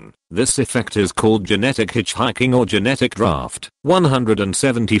population. This effect is called genetic hitchhiking or genetic draft.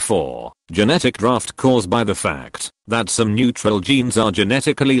 174. Genetic draft caused by the fact that some neutral genes are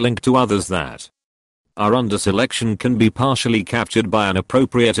genetically linked to others that are under selection can be partially captured by an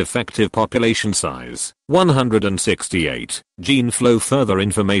appropriate effective population size. 168. Gene flow. Further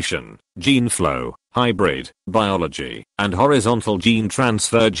information. Gene flow, hybrid, biology, and horizontal gene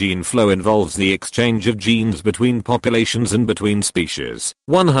transfer. Gene flow involves the exchange of genes between populations and between species.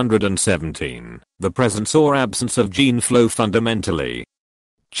 117. The presence or absence of gene flow fundamentally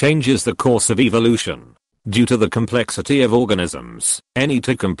changes the course of evolution. Due to the complexity of organisms, any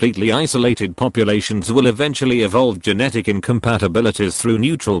two completely isolated populations will eventually evolve genetic incompatibilities through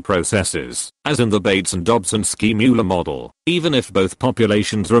neutral processes, as in the Bates and Dobzhansky-Mueller model, even if both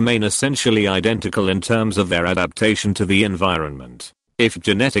populations remain essentially identical in terms of their adaptation to the environment. If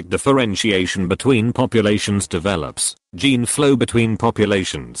genetic differentiation between populations develops, gene flow between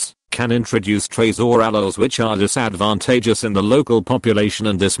populations can introduce traits or alleles which are disadvantageous in the local population,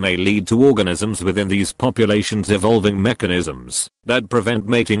 and this may lead to organisms within these populations evolving mechanisms that prevent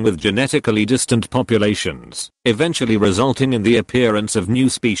mating with genetically distant populations, eventually resulting in the appearance of new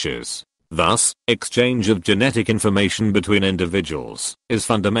species. Thus, exchange of genetic information between individuals is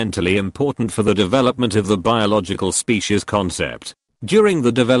fundamentally important for the development of the biological species concept. During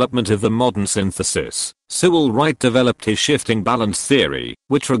the development of the modern synthesis, Sewell Wright developed his shifting balance theory,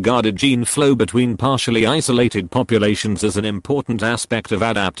 which regarded gene flow between partially isolated populations as an important aspect of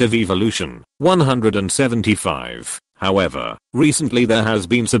adaptive evolution. 175. However, recently there has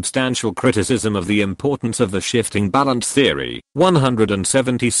been substantial criticism of the importance of the shifting balance theory.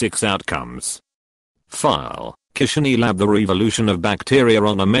 176 outcomes. File. Kishani Lab. The revolution of bacteria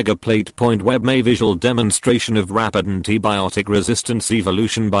on a megaplate. Web. A visual demonstration of rapid antibiotic resistance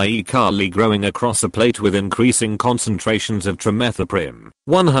evolution by E. coli growing across a plate with increasing concentrations of trimethoprim.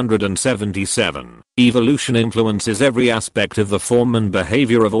 177. Evolution influences every aspect of the form and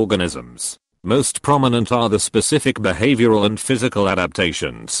behavior of organisms. Most prominent are the specific behavioral and physical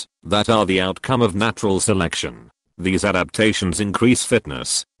adaptations that are the outcome of natural selection. These adaptations increase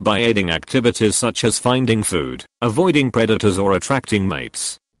fitness by aiding activities such as finding food, avoiding predators, or attracting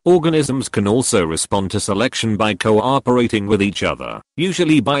mates. Organisms can also respond to selection by cooperating with each other,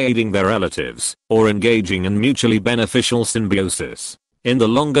 usually by aiding their relatives, or engaging in mutually beneficial symbiosis. In the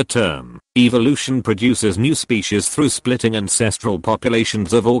longer term, evolution produces new species through splitting ancestral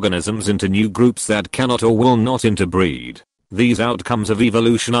populations of organisms into new groups that cannot or will not interbreed. These outcomes of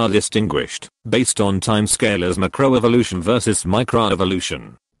evolution are distinguished based on timescale as macroevolution versus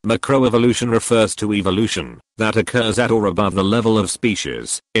microevolution. Macroevolution refers to evolution that occurs at or above the level of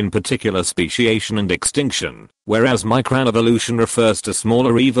species, in particular speciation and extinction, whereas microevolution refers to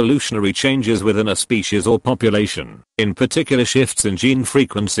smaller evolutionary changes within a species or population, in particular shifts in gene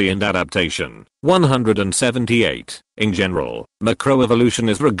frequency and adaptation. 178. In general, macroevolution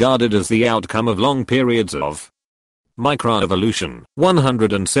is regarded as the outcome of long periods of microevolution.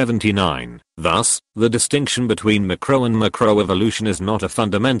 179. Thus, the distinction between macro and macroevolution is not a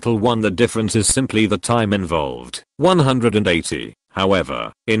fundamental one. The difference is simply the time involved. 180.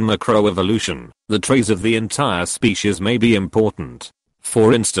 However, in macroevolution, the traits of the entire species may be important.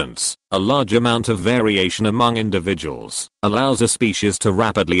 For instance, a large amount of variation among individuals allows a species to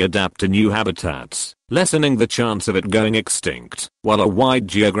rapidly adapt to new habitats, lessening the chance of it going extinct, while a wide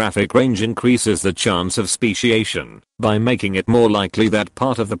geographic range increases the chance of speciation by making it more likely that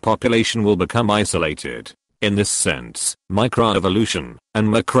part of the population will become isolated. In this sense, microevolution and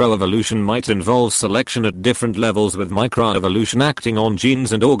macroevolution might involve selection at different levels, with microevolution acting on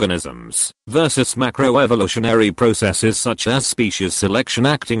genes and organisms, versus macroevolutionary processes such as species selection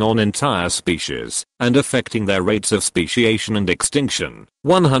acting on entire species and affecting their rates of speciation and extinction.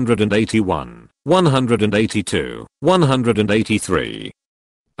 181, 182, 183.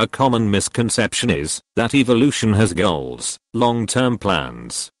 A common misconception is that evolution has goals, long-term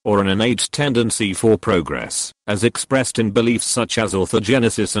plans, or an innate tendency for progress, as expressed in beliefs such as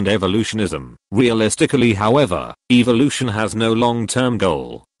orthogenesis and evolutionism. Realistically, however, evolution has no long-term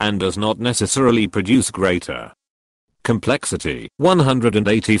goal, and does not necessarily produce greater complexity.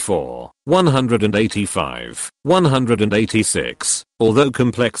 184, 185, 186. Although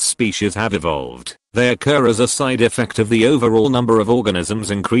complex species have evolved, they occur as a side effect of the overall number of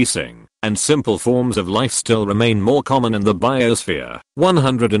organisms increasing, and simple forms of life still remain more common in the biosphere.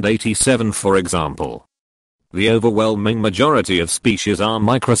 187. For example, The overwhelming majority of species are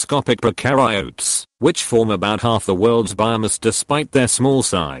microscopic prokaryotes, which form about half the world's biomass despite their small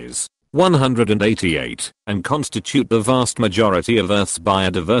size, 188, and constitute the vast majority of Earth's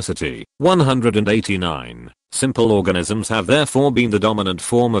biodiversity, 189. Simple organisms have therefore been the dominant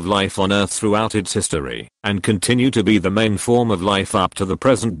form of life on Earth throughout its history, and continue to be the main form of life up to the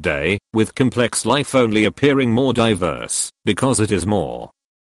present day, with complex life only appearing more diverse, because it is more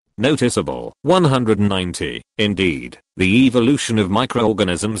noticeable. 190. Indeed, the evolution of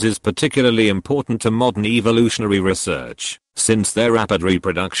microorganisms is particularly important to modern evolutionary research, since their rapid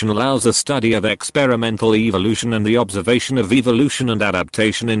reproduction allows a study of experimental evolution and the observation of evolution and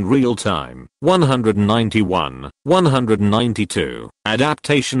adaptation in real time. 191. 192.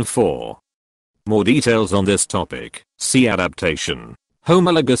 Adaptation 4. More details on this topic. See adaptation.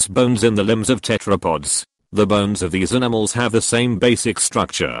 Homologous bones in the limbs of tetrapods. The bones of these animals have the same basic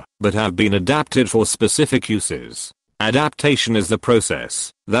structure, but have been adapted for specific uses. Adaptation is the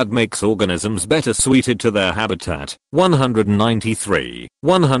process that makes organisms better suited to their habitat. 193.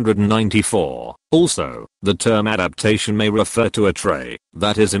 194. Also, the term adaptation may refer to a trait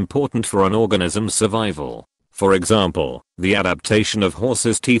that is important for an organism's survival. For example, the adaptation of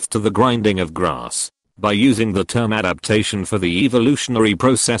horses' teeth to the grinding of grass. By using the term adaptation for the evolutionary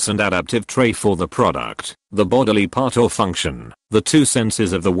process and adaptive trait for the product, the bodily part or function, the two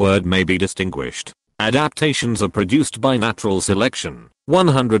senses of the word may be distinguished. Adaptations are produced by natural selection.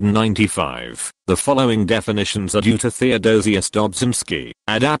 195. The following definitions are due to Theodosius Dobzhansky.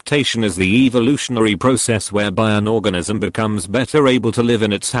 Adaptation is the evolutionary process whereby an organism becomes better able to live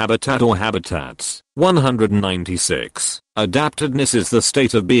in its habitat or habitats. 196. Adaptedness is the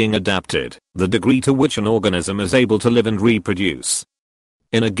state of being adapted, the degree to which an organism is able to live and reproduce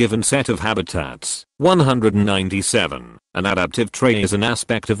in a given set of habitats. 197. An adaptive trait is an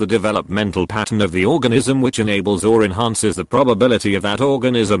aspect of the developmental pattern of the organism which enables or enhances the probability of that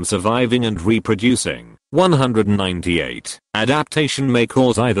organism surviving and reproducing. 198. Adaptation may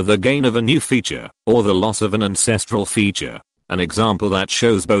cause either the gain of a new feature, or the loss of an ancestral feature. An example that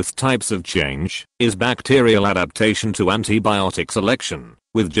shows both types of change is bacterial adaptation to antibiotic selection,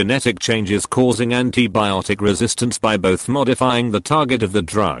 with genetic changes causing antibiotic resistance by both modifying the target of the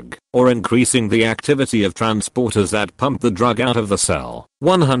drug or increasing the activity of transporters that pump the drug out of the cell.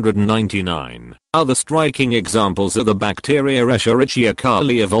 199. Other striking examples are the bacteria Escherichia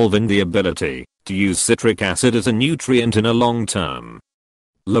coli evolving the ability to use citric acid as a nutrient in a long-term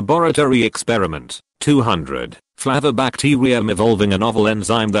laboratory experiment. 200. Flavobacterium evolving a novel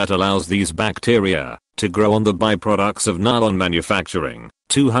enzyme that allows these bacteria to grow on the byproducts of nylon manufacturing.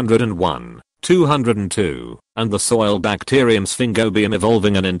 201. 202. And the soil bacterium Sphingobium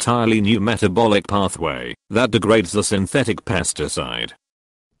evolving an entirely new metabolic pathway that degrades the synthetic pesticide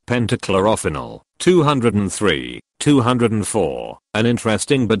pentachlorophenol. 203. 204. An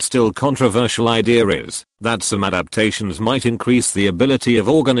interesting but still controversial idea is that some adaptations might increase the ability of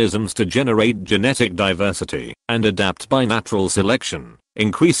organisms to generate genetic diversity and adapt by natural selection,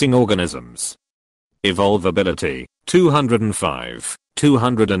 increasing organisms' evolvability. 205.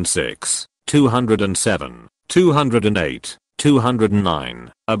 206. 207. 208.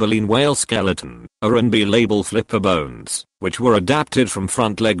 209. A baleen whale skeleton, A and B label flipper bones, which were adapted from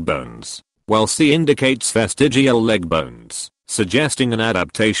front leg bones, while C indicates vestigial leg bones, suggesting an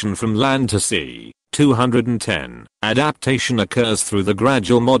adaptation from land to sea. 210. Adaptation occurs through the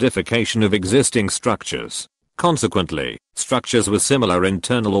gradual modification of existing structures. Consequently, structures with similar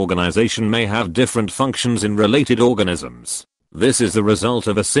internal organization may have different functions in related organisms. This is the result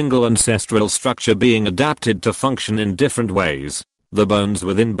of a single ancestral structure being adapted to function in different ways. The bones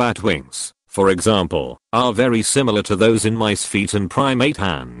within bat wings, for example, are very similar to those in mice feet and primate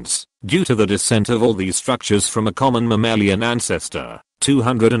hands, due to the descent of all these structures from a common mammalian ancestor.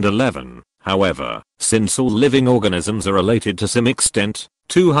 211. However, since all living organisms are related to some extent,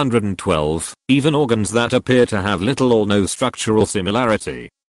 212, even organs that appear to have little or no structural similarity,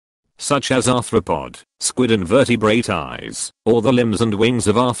 such as arthropod, squid and vertebrate eyes, or the limbs and wings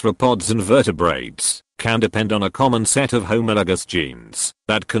of arthropods and vertebrates, can depend on a common set of homologous genes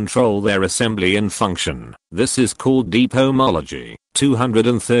that control their assembly and function. This is called deep homology.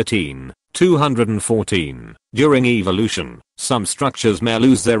 213. 214. During evolution, some structures may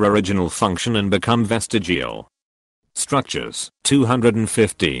lose their original function and become vestigial structures.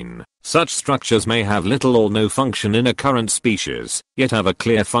 215. Such structures may have little or no function in a current species, yet have a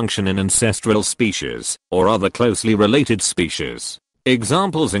clear function in ancestral species, or other closely related species.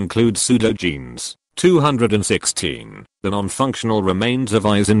 Examples include pseudogenes. 216. The non-functional remains of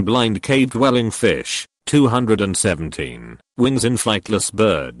eyes in blind cave-dwelling fish. 217. Wings in flightless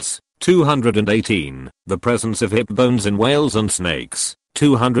birds. 218. The presence of hip bones in whales and snakes.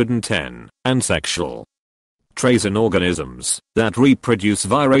 210. And sexual traits in organisms that reproduce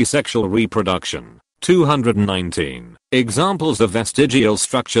via asexual reproduction. 219. Examples of vestigial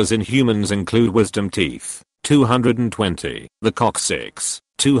structures in humans include wisdom teeth. 220. The coccyx.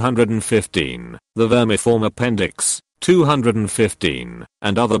 215. The vermiform appendix. 215.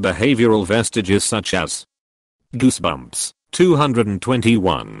 And other behavioral vestiges such as goosebumps.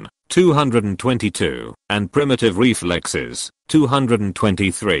 221. 222. And primitive reflexes.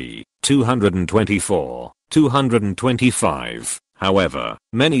 223. 224. 225. However,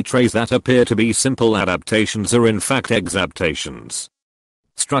 many traits that appear to be simple adaptations are in fact exaptations.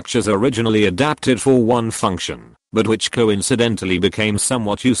 Structures originally adapted for one function, but which coincidentally became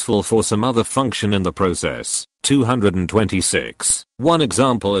somewhat useful for some other function in the process. 226. One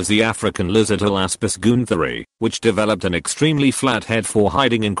example is the African lizard Elaspis guntheri, which developed an extremely flat head for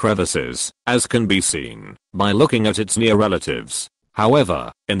hiding in crevices, as can be seen by looking at its near relatives.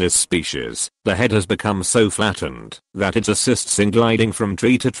 However, in this species, the head has become so flattened that it assists in gliding from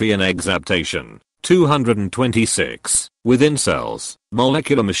tree to tree in exaptation. 226. Within cells,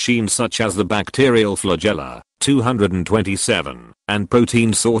 molecular machines such as the bacterial flagella. 227. And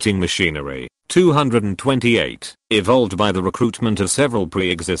protein sorting machinery. 228. Evolved by the recruitment of several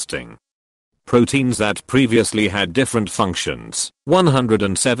pre-existing proteins that previously had different functions.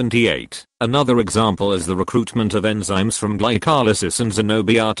 178. Another example is the recruitment of enzymes from glycolysis and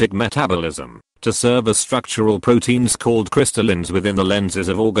xenobiotic metabolism to serve as structural proteins called crystallins within the lenses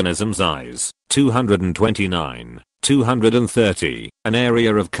of organisms' eyes. 229. 230. An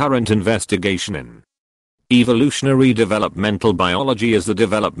area of current investigation in evolutionary developmental biology is the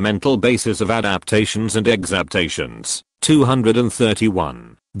developmental basis of adaptations and exaptations.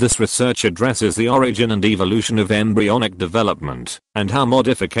 231. This research addresses the origin and evolution of embryonic development, and how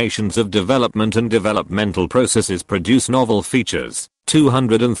modifications of development and developmental processes produce novel features.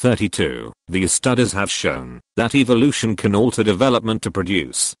 232. These studies have shown that evolution can alter development to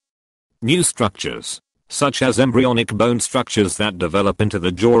produce new structures, such as embryonic bone structures that develop into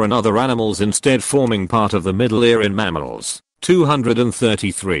the jaw in other animals instead forming part of the middle ear in mammals.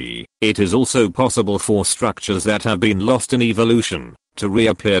 233. It is also possible for structures that have been lost in evolution to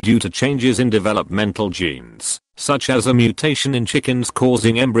reappear due to changes in developmental genes, such as a mutation in chickens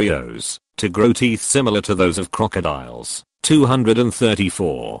causing embryos to grow teeth similar to those of crocodiles.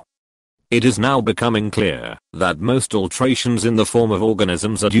 234. It is now becoming clear that most alterations in the form of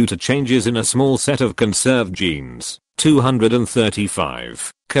organisms are due to changes in a small set of conserved genes.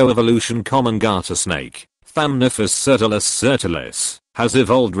 235. Coevolution. Common garter snake, Thamnophis certilis, has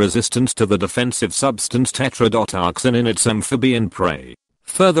evolved resistance to the defensive substance tetrodotoxin in its amphibian prey.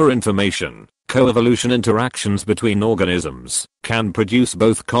 Further information. Coevolution interactions between organisms can produce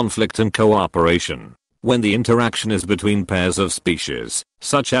both conflict and cooperation. When the interaction is between pairs of species,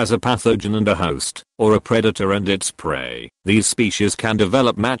 such as a pathogen and a host, or a predator and its prey, these species can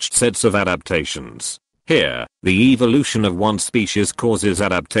develop matched sets of adaptations. Here, the evolution of one species causes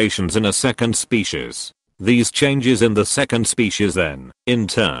adaptations in a second species. These changes in the second species then, in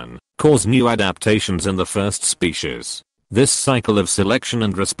turn, cause new adaptations in the first species. This cycle of selection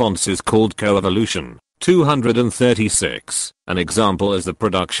and response is called coevolution. 236. An example is the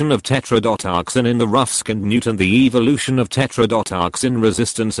production of tetrodotoxin in the rough-skinned newt and the evolution of tetrodotoxin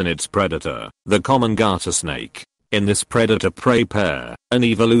resistance in its predator, the common garter snake. In this predator-prey pair, an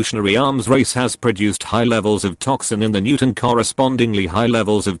evolutionary arms race has produced high levels of toxin in the newt and correspondingly high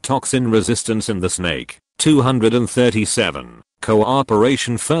levels of toxin resistance in the snake. 237.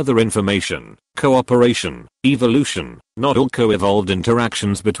 Cooperation. Further information. Cooperation, evolution. Not all co-evolved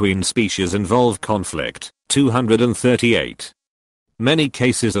interactions between species involve conflict. 238. Many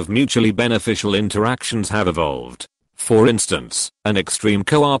cases of mutually beneficial interactions have evolved. For instance, an extreme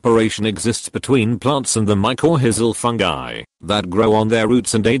cooperation exists between plants and the mycorrhizal fungi that grow on their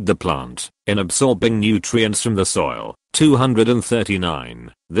roots and aid the plant in absorbing nutrients from the soil.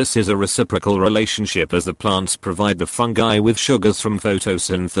 239. This is a reciprocal relationship as the plants provide the fungi with sugars from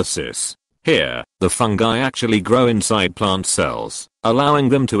photosynthesis. Here, the fungi actually grow inside plant cells, allowing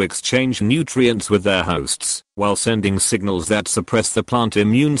them to exchange nutrients with their hosts, while sending signals that suppress the plant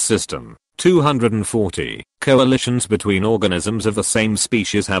immune system. 240. Coalitions between organisms of the same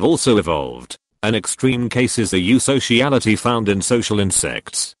species have also evolved. An extreme case is the eusociality found in social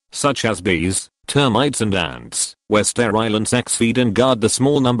insects, such as bees, termites and ants, where sterile insects feed and guard the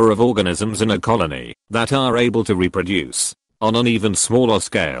small number of organisms in a colony that are able to reproduce. On an even smaller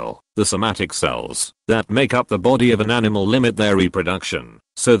scale, the somatic cells that make up the body of an animal limit their reproduction,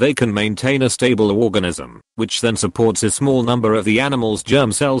 so they can maintain a stable organism, which then supports a small number of the animal's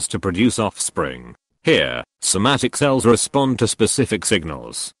germ cells to produce offspring. Here, somatic cells respond to specific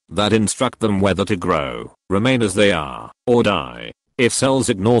signals that instruct them whether to grow, remain as they are, or die. If cells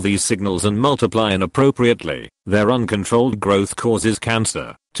ignore these signals and multiply inappropriately, their uncontrolled growth causes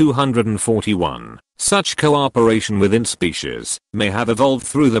cancer. 241. Such cooperation within species may have evolved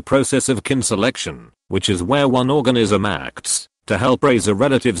through the process of kin selection, which is where one organism acts to help raise a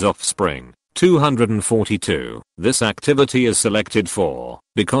relative's offspring. 242. This activity is selected for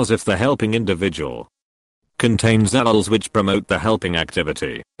because if the helping individual contains alleles which promote the helping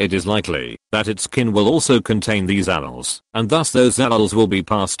activity, it is likely that its kin will also contain these alleles, and thus those alleles will be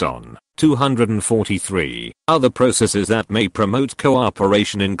passed on. 243. Other processes that may promote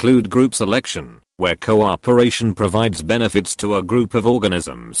cooperation include group selection, where cooperation provides benefits to a group of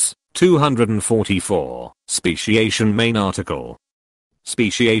organisms. 244. Speciation. Main article.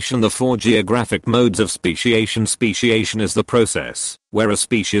 Speciation. The four geographic modes of speciation. Speciation is the process where a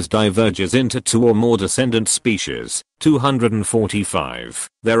species diverges into two or more descendant species. 245.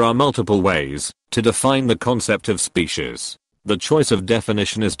 There are multiple ways to define the concept of species. The choice of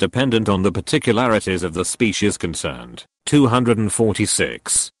definition is dependent on the particularities of the species concerned.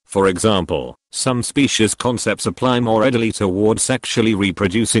 246. For example, some species concepts apply more readily toward sexually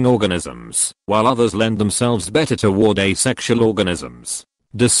reproducing organisms, while others lend themselves better toward asexual organisms.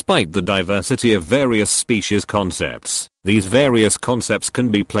 Despite the diversity of various species concepts, these various concepts can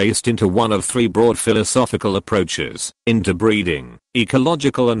be placed into one of three broad philosophical approaches: interbreeding,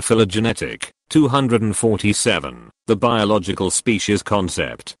 ecological and phylogenetic. 247. The biological species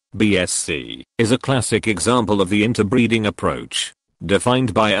concept, BSC, is a classic example of the interbreeding approach.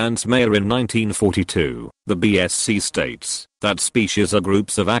 Defined by Ernst Mayr in 1942, the BSC states that species are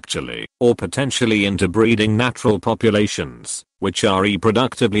groups of actually or potentially interbreeding natural populations, which are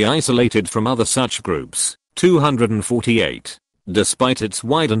reproductively isolated from other such groups. 248. Despite its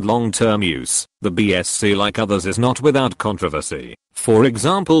wide and long-term use, the BSC, like others, is not without controversy. For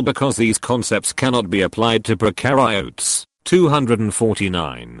example, because these concepts cannot be applied to prokaryotes.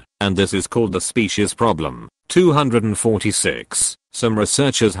 249. And this is called the species problem. 246. Some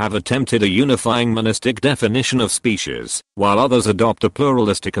researchers have attempted a unifying monistic definition of species, while others adopt a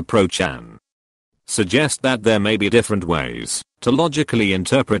pluralistic approach and suggest that there may be different ways to logically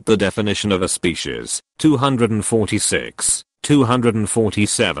interpret the definition of a species. 246.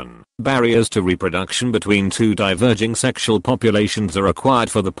 247. Barriers to reproduction between two diverging sexual populations are required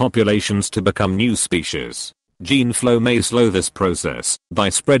for the populations to become new species. Gene flow may slow this process by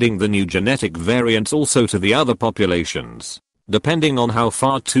spreading the new genetic variants also to the other populations. Depending on how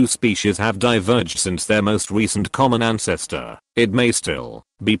far two species have diverged since their most recent common ancestor, it may still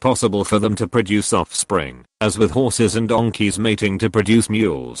be possible for them to produce offspring, as with horses and donkeys mating to produce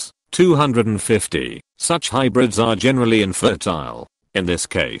mules. 250. Such hybrids are generally infertile. In this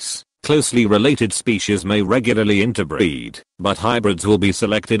case, closely related species may regularly interbreed, but hybrids will be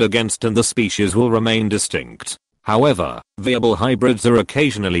selected against and the species will remain distinct. However, viable hybrids are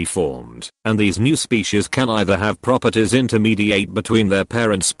occasionally formed, and these new species can either have properties intermediate between their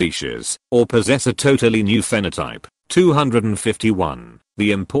parent species, or possess a totally new phenotype. 251.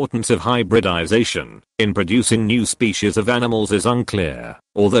 The importance of hybridization in producing new species of animals is unclear,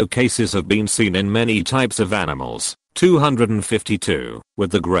 although cases have been seen in many types of animals. 252. With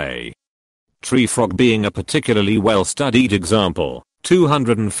the gray tree frog being a particularly well-studied example.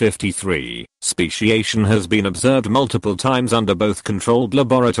 253. Speciation has been observed multiple times under both controlled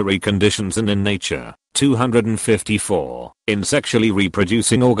laboratory conditions and in nature. 254. In sexually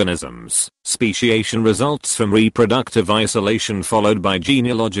reproducing organisms, speciation results from reproductive isolation followed by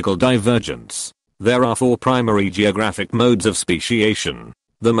genealogical divergence. There are four primary geographic modes of speciation.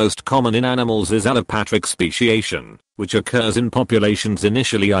 The most common in animals is allopatric speciation, which occurs in populations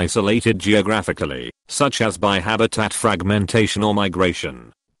initially isolated geographically, such as by habitat fragmentation or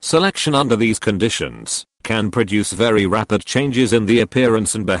migration. Selection under these conditions can produce very rapid changes in the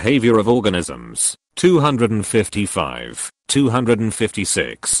appearance and behavior of organisms. 255.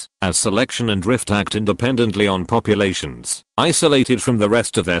 256. As selection and drift act independently on populations isolated from the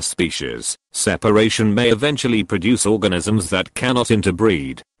rest of their species, separation may eventually produce organisms that cannot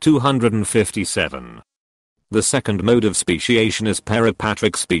interbreed. 257. The second mode of speciation is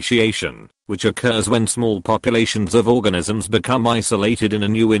peripatric speciation, which occurs when small populations of organisms become isolated in a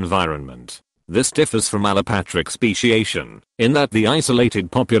new environment. This differs from allopatric speciation, in that the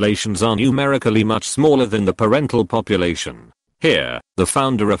isolated populations are numerically much smaller than the parental population. Here, the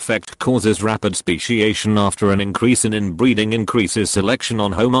founder effect causes rapid speciation after an increase in inbreeding increases selection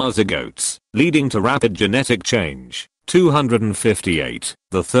on homozygotes, leading to rapid genetic change. 258.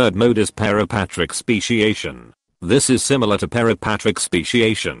 The third mode is peripatric speciation. This is similar to peripatric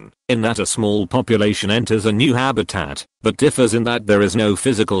speciation, in that a small population enters a new habitat, but differs in that there is no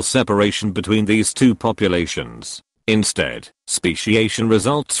physical separation between these two populations. Instead, speciation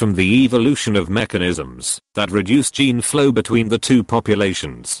results from the evolution of mechanisms that reduce gene flow between the two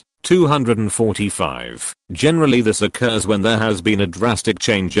populations. 245. Generally this occurs when there has been a drastic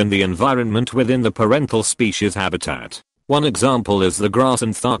change in the environment within the parental species habitat. One example is the grass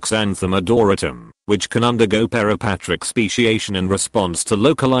Anthoxanthem odoratum, which can undergo peripatric speciation in response to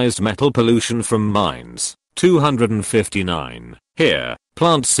localized metal pollution from mines. 259. Here,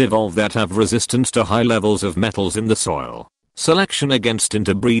 plants evolve that have resistance to high levels of metals in the soil. Selection against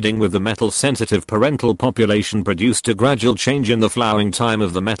interbreeding with the metal-sensitive parental population produced a gradual change in the flowering time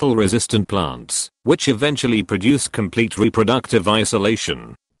of the metal-resistant plants, which eventually produced complete reproductive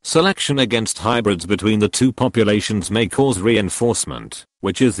isolation. Selection against hybrids between the two populations may cause reinforcement,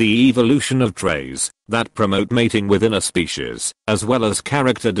 which is the evolution of traits that promote mating within a species, as well as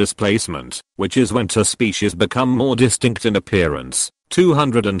character displacement, which is when two species become more distinct in appearance.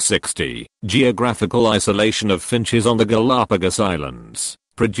 260. Geographical isolation of finches on the Galapagos Islands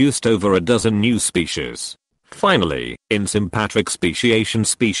produced over a dozen new species. Finally, in sympatric speciation,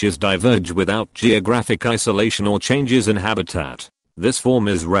 species diverge without geographic isolation or changes in habitat. This form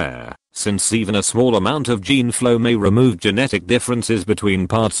is rare, since even a small amount of gene flow may remove genetic differences between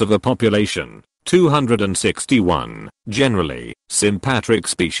parts of a population. 261. Generally, sympatric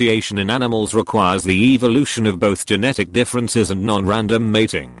speciation in animals requires the evolution of both genetic differences and non-random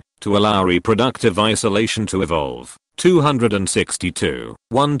mating to allow reproductive isolation to evolve. 262.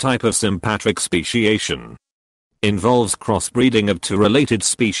 One type of sympatric speciation involves crossbreeding of two related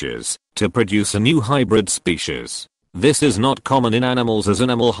species to produce a new hybrid species. This is not common in animals as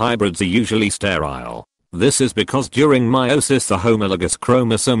animal hybrids are usually sterile. This is because during meiosis the homologous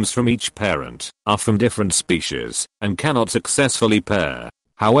chromosomes from each parent are from different species and cannot successfully pair.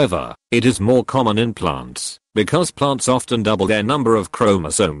 However, it is more common in plants because plants often double their number of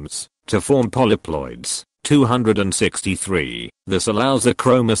chromosomes to form polyploids. 263. This allows the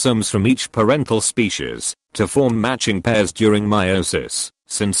chromosomes from each parental species to form matching pairs during meiosis,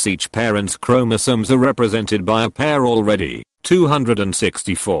 since each parent's chromosomes are represented by a pair already.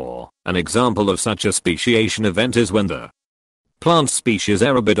 264. An example of such a speciation event is when the plant species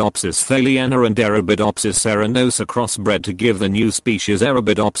Arabidopsis thaliana and Arabidopsis ceranosa crossbred to give the new species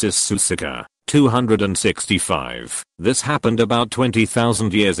Arabidopsis suecica. 265. This happened about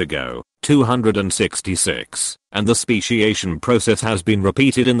 20,000 years ago. 266. And the speciation process has been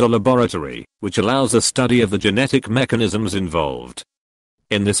repeated in the laboratory, which allows a study of the genetic mechanisms involved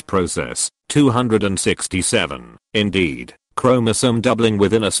in this process. 267. Indeed, chromosome doubling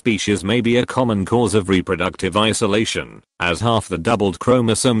within a species may be a common cause of reproductive isolation, as half the doubled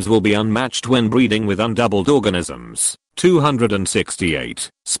chromosomes will be unmatched when breeding with undoubled organisms. 268.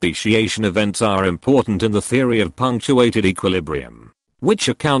 Speciation events are important in the theory of punctuated equilibrium, which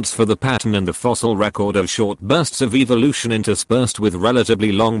accounts for the pattern in the fossil record of short bursts of evolution interspersed with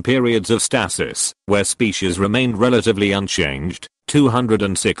relatively long periods of stasis, where species remained relatively unchanged.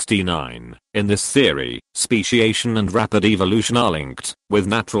 269. In this theory, speciation and rapid evolution are linked, with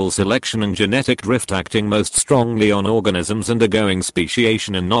natural selection and genetic drift acting most strongly on organisms undergoing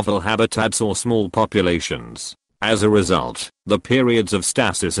speciation in novel habitats or small populations. As a result, the periods of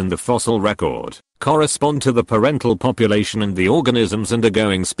stasis in the fossil record correspond to the parental population, and the organisms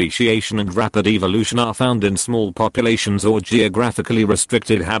undergoing speciation and rapid evolution are found in small populations or geographically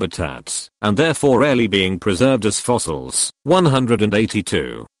restricted habitats, and therefore rarely being preserved as fossils.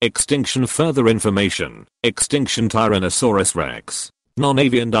 182. Extinction. Further information. Extinction. Tyrannosaurus rex.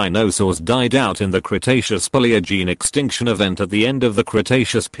 Non-avian dinosaurs died out in the Cretaceous Paleogene extinction event at the end of the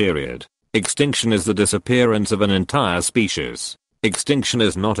Cretaceous period. Extinction is the disappearance of an entire species. Extinction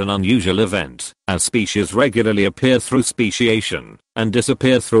is not an unusual event, as species regularly appear through speciation and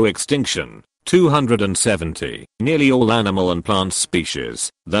disappear through extinction. 270. Nearly all animal and plant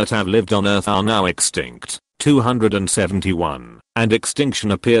species that have lived on Earth are now extinct. 271. And extinction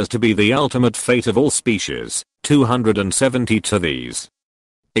appears to be the ultimate fate of all species. 272. These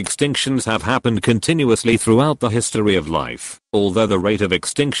extinctions have happened continuously throughout the history of life, although the rate of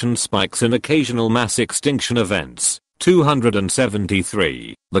extinction spikes in occasional mass extinction events.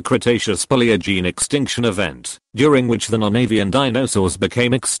 273. The Cretaceous Paleogene extinction event, during which the non-avian dinosaurs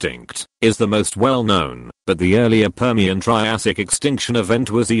became extinct, is the most well known, but the earlier Permian Triassic extinction event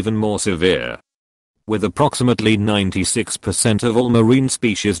was even more severe. with approximately 96% of all marine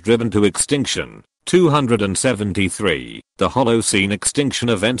species driven to extinction. 273. The Holocene extinction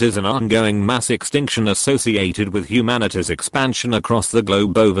event is an ongoing mass extinction associated with humanity's expansion across the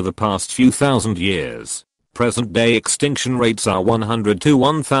globe over the past few thousand years. Present-day extinction rates are 100 to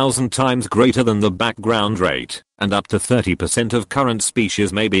 1000 times greater than the background rate, and up to 30% of current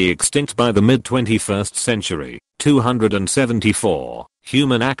species may be extinct by the mid-21st century. 274.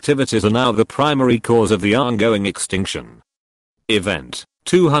 Human activities are now the primary cause of the ongoing extinction event.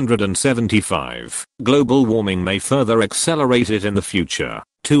 275. Global warming may further accelerate it in the future.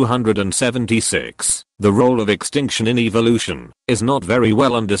 276. The role of extinction in evolution is not very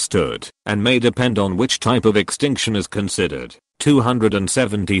well understood and may depend on which type of extinction is considered.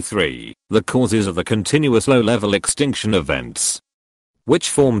 273. The causes of the continuous low-level extinction events, which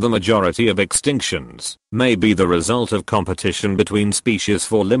form the majority of extinctions, may be the result of competition between species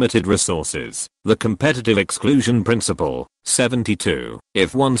for limited resources. The competitive exclusion principle. 72.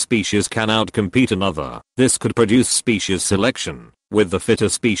 If one species can outcompete another, this could produce species selection, with the fitter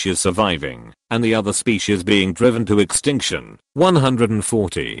species surviving, and the other species being driven to extinction.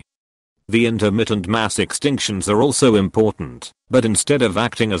 140. The intermittent mass extinctions are also important, but instead of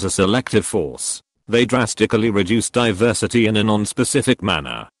acting as a selective force, they drastically reduce diversity in a non-specific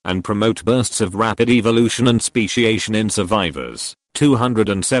manner, and promote bursts of rapid evolution and speciation in survivors.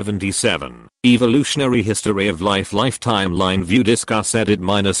 277. Evolutionary history of life timeline view discuss edit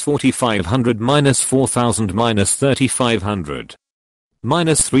 -4500 -4000 -3500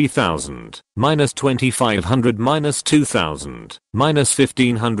 -3000 -2500 -2000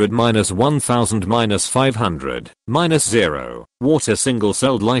 -1500 -1000 -500 -0. Water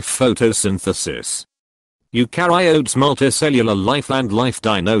single-celled life photosynthesis. Eukaryotes multicellular life land life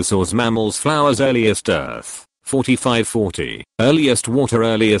dinosaurs mammals flowers earliest earth. 4540. Earliest water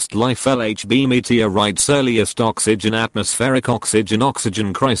earliest life LHB meteorites earliest oxygen atmospheric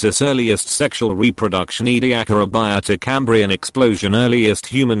oxygen crisis earliest sexual reproduction Ediacara biotic Cambrian explosion earliest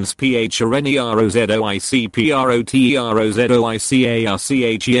humans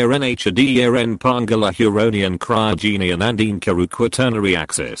PHRNEROZOICPROTEROZOICARCHERNHADERN Pangala Huronian Cryogenian Andine Quaternary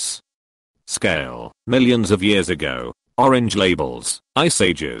axis. Scale. Millions of years ago. Orange labels. Ice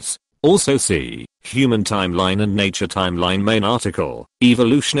ages. Also see Human Timeline and Nature Timeline main article.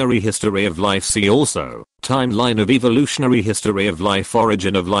 Evolutionary history of life see also Timeline of evolutionary history of life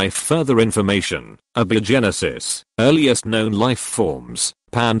origin of life further information. Abiogenesis. Earliest known life forms.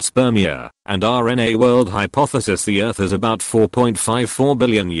 Panspermia and RNA world hypothesis the Earth is about 4.54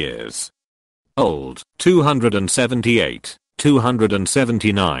 billion years old. 278.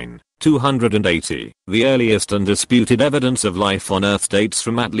 279. 280. The earliest undisputed evidence of life on Earth dates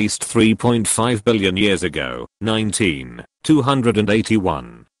from at least 3.5 billion years ago. 19.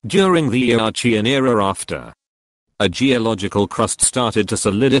 281. During the Earchean era after a geological crust started to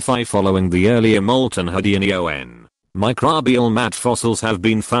solidify following the earlier molten Hadean microbial mat fossils have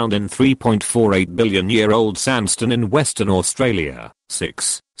been found in 3.48 billion year old sandstone in Western Australia.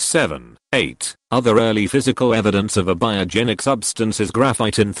 6. 7. 8. Other early physical evidence of a biogenic substance is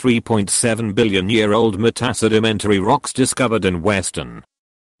graphite in 3.7 billion year old metasedimentary rocks discovered in Western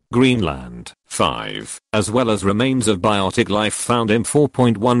Greenland. 5. As well as remains of biotic life found in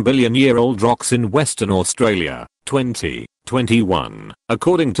 4.1 billion year old rocks in Western Australia. 20. 21.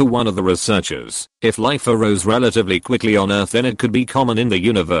 According to one of the researchers, if life arose relatively quickly on Earth then it could be common in the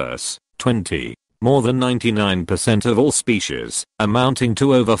universe. 20. More than 99% of all species, amounting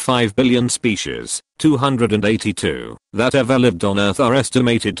to over 5 billion species, 282, that ever lived on Earth are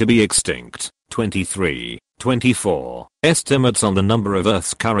estimated to be extinct. 23. 24. Estimates on the number of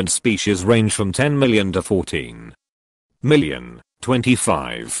Earth's current species range from 10 million to 14 million.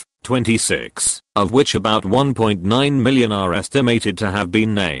 25. 26, of which about 1.9 million are estimated to have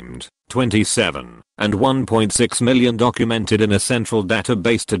been named. 27, and 1.6 million documented in a central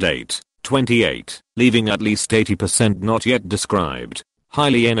database to date. 28, leaving at least 80% not yet described.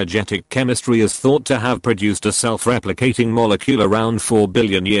 Highly energetic chemistry is thought to have produced a self-replicating molecule around 4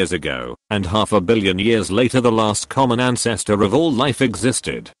 billion years ago, and half a billion years later the last common ancestor of all life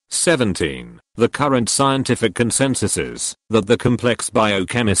existed. 17. The current scientific consensus is that the complex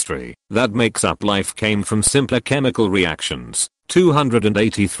biochemistry that makes up life came from simpler chemical reactions.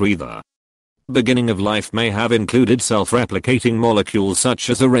 283. The beginning of life may have included self-replicating molecules such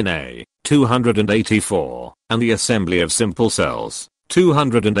as RNA. 284. And the assembly of simple cells.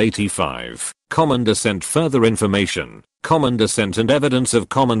 285. Common descent further information. Common descent and evidence of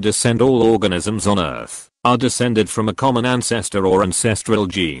common descent. All organisms on Earth are descended from a common ancestor or ancestral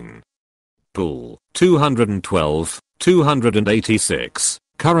gene pool. 212. 286.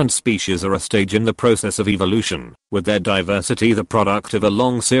 Current species are a stage in the process of evolution, with their diversity the product of a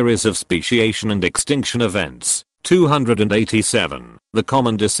long series of speciation and extinction events. 287. The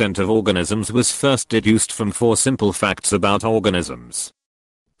common descent of organisms was first deduced from 4 simple facts about organisms.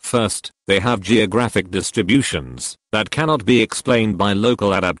 First, they have geographic distributions that cannot be explained by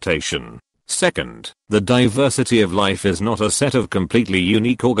local adaptation. Second, the diversity of life is not a set of completely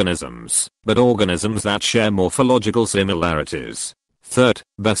unique organisms, but organisms that share morphological similarities. Third,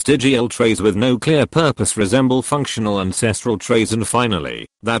 vestigial traits with no clear purpose resemble functional ancestral traits, and finally,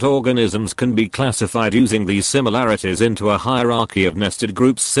 that organisms can be classified using these similarities into a hierarchy of nested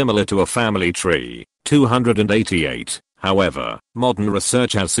groups similar to a family tree. 288. However, modern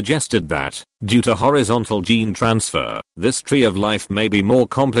research has suggested that, due to horizontal gene transfer, this tree of life may be more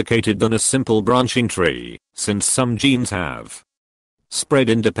complicated than a simple branching tree, since some genes have spread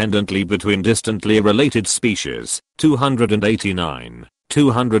independently between distantly related species. 289.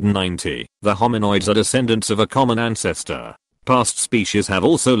 290. The hominoids are descendants of a common ancestor. Past species have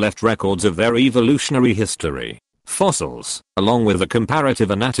also left records of their evolutionary history. Fossils, along with the comparative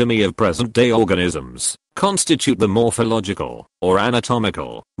anatomy of present-day organisms, constitute the morphological, or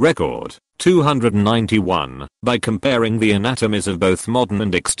anatomical, record. 291. By comparing the anatomies of both modern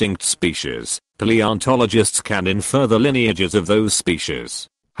and extinct species, paleontologists can infer the lineages of those species.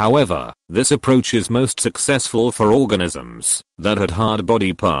 However, this approach is most successful for organisms that had hard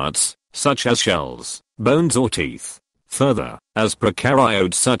body parts, such as shells, bones or teeth. Further, as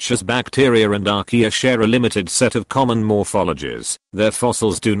prokaryotes such as bacteria and archaea share a limited set of common morphologies, their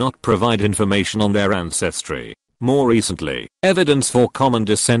fossils do not provide information on their ancestry. More recently, evidence for common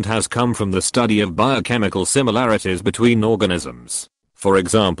descent has come from the study of biochemical similarities between organisms. For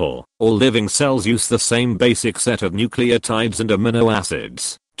example, all living cells use the same basic set of nucleotides and amino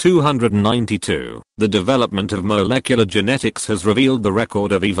acids. 292. The development of molecular genetics has revealed the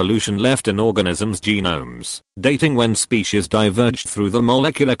record of evolution left in organisms' genomes, dating when species diverged through the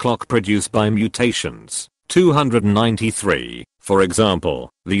molecular clock produced by mutations. 293. For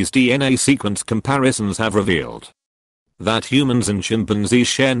example, these DNA sequence comparisons have revealed that humans and chimpanzees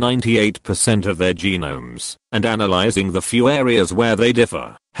share 98% of their genomes, and analyzing the few areas where they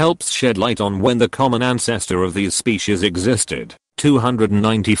differ helps shed light on when the common ancestor of these species existed.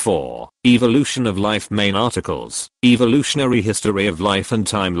 294. Evolution of life. Main articles: Evolutionary history of life and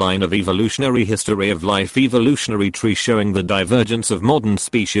timeline of evolutionary history of life. Evolutionary tree showing the divergence of modern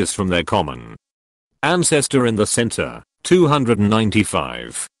species from their common ancestor in the center.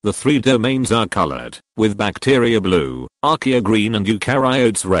 295. The 3 domains are colored, with bacteria blue, archaea green and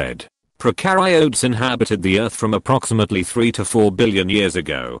eukaryotes red. Prokaryotes inhabited the Earth from approximately 3 to 4 billion years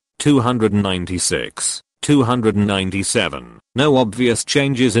ago. 296. 297. No obvious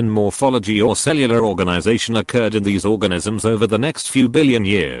changes in morphology or cellular organization occurred in these organisms over the next few billion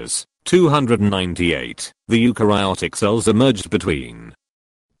years. 298. The eukaryotic cells emerged between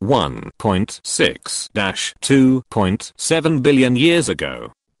 1.6-2.7 billion years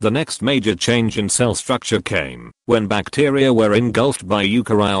ago. The next major change in cell structure came when bacteria were engulfed by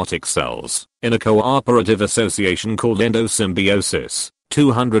eukaryotic cells in a cooperative association called endosymbiosis.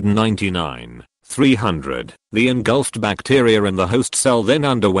 299. 300. The engulfed bacteria in the host cell then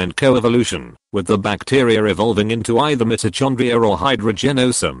underwent coevolution, with the bacteria evolving into either mitochondria or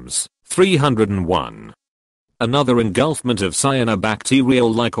hydrogenosomes. 301. Another engulfment of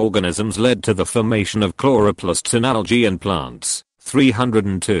cyanobacterial-like organisms led to the formation of chloroplasts in algae and plants.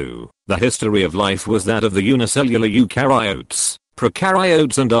 302. The history of life was that of the unicellular eukaryotes,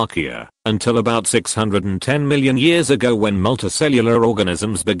 prokaryotes and archaea, until about 610 million years ago when multicellular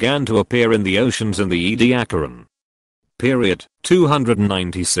organisms began to appear in the oceans and the Ediacaran period.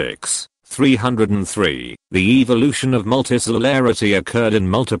 296. 303. The evolution of multicellularity occurred in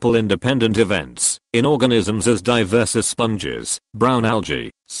multiple independent events, in organisms as diverse as sponges, brown algae,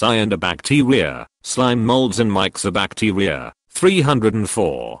 cyanobacteria, slime molds and myxobacteria.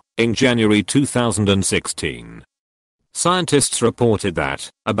 304. In January 2016, scientists reported that,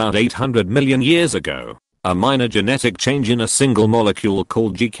 about 800 million years ago, a minor genetic change in a single molecule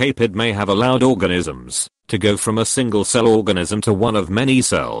called GCapsid may have allowed organisms to go from a single-cell organism to one of many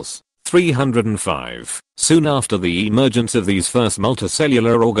cells. 305. Soon after the emergence of these first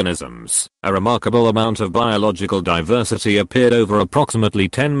multicellular organisms, a remarkable amount of biological diversity appeared over approximately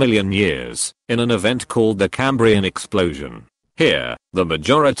 10 million years, in an event called the Cambrian explosion. Here, the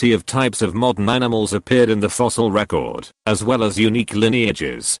majority of types of modern animals appeared in the fossil record, as well as unique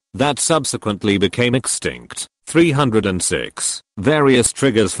lineages that subsequently became extinct. 306. Various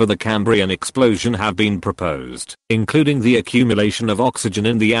triggers for the Cambrian explosion have been proposed, including the accumulation of oxygen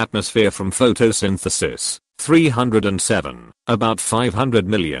in the atmosphere from photosynthesis. 307. About 500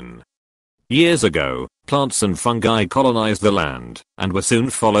 million years ago, plants and fungi colonized the land, and were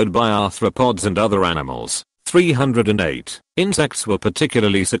soon followed by arthropods and other animals. 308. Insects were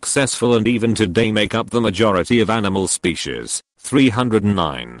particularly successful and even today make up the majority of animal species.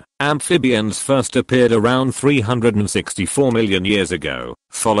 309. Amphibians first appeared around 364 million years ago,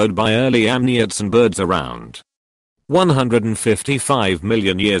 followed by early amniotes and birds around 155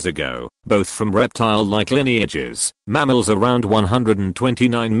 million years ago, both from reptile-like lineages, mammals around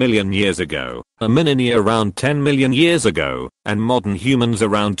 129 million years ago, hominini around 10 million years ago, and modern humans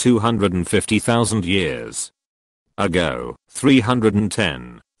around 250,000 years ago.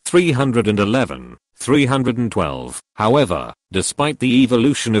 310, 311, 312. However, despite the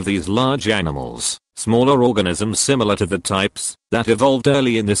evolution of these large animals, smaller organisms similar to the types that evolved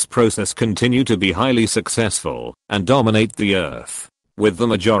early in this process continue to be highly successful and dominate the Earth, with the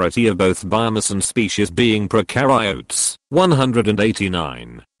majority of both biomass and species being prokaryotes.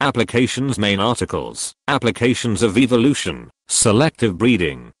 189. Applications. Main articles. Applications of evolution, selective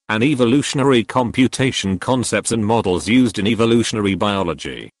breeding, and evolutionary computation. Concepts and models used in evolutionary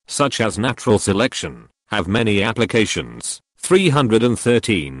biology, such as natural selection, have many applications.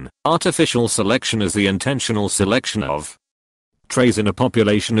 313. Artificial selection is the intentional selection of traits in a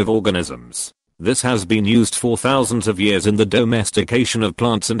population of organisms. This has been used for thousands of years in the domestication of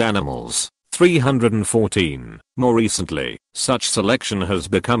plants and animals. 314. More recently, such selection has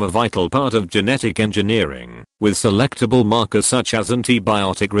become a vital part of genetic engineering, with selectable markers such as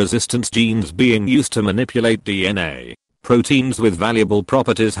antibiotic resistance genes being used to manipulate DNA. Proteins with valuable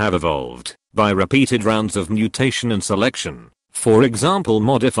properties have evolved by repeated rounds of mutation and selection. For example,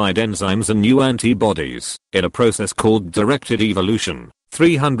 modified enzymes and new antibodies, in a process called directed evolution.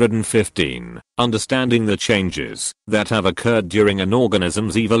 315. Understanding the changes that have occurred during an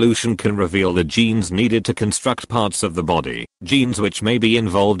organism's evolution can reveal the genes needed to construct parts of the body, genes which may be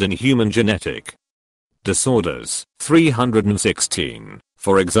involved in human genetic disorders. 316.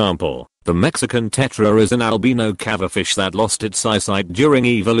 For example, the Mexican tetra is an albino cavefish that lost its eyesight during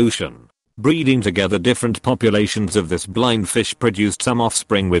evolution. Breeding together different populations of this blind fish produced some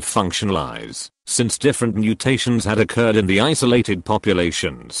offspring with functional eyes, since different mutations had occurred in the isolated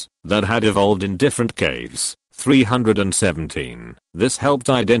populations that had evolved in different caves. 317. This helped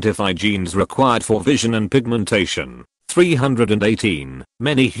identify genes required for vision and pigmentation. 318.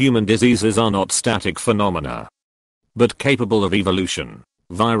 Many human diseases are not static phenomena, but capable of evolution.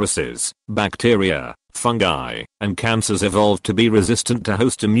 Viruses, bacteria, fungi, and cancers evolved to be resistant to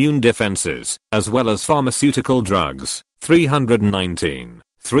host immune defenses, as well as pharmaceutical drugs. 319,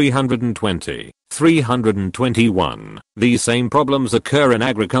 320, 321. These same problems occur in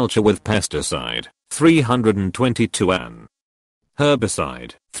agriculture with pesticide. 322 and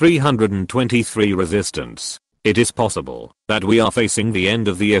herbicide. 323 resistance. It is possible that we are facing the end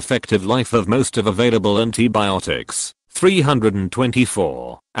of the effective life of most of available antibiotics.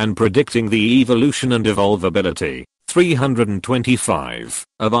 324, and predicting the evolution and evolvability. 325,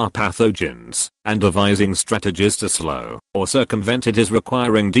 of our pathogens, and devising strategies to slow or circumvent it is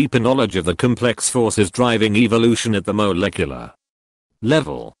requiring deeper knowledge of the complex forces driving evolution at the molecular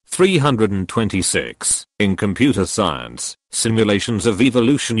level. 326. In computer science, simulations of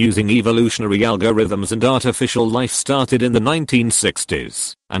evolution using evolutionary algorithms and artificial life started in the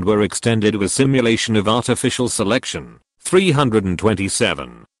 1960s, and were extended with simulation of artificial selection.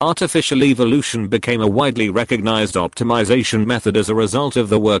 327. Artificial evolution became a widely recognized optimization method as a result of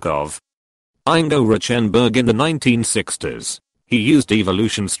the work of Ingo Reichenberg in the 1960s. He used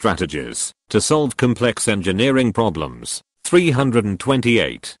evolution strategies to solve complex engineering problems.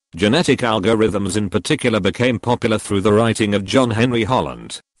 328. Genetic algorithms in particular became popular through the writing of John Henry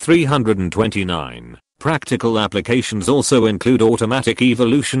Holland. 329. Practical applications also include automatic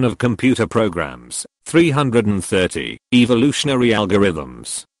evolution of computer programs. 330. Evolutionary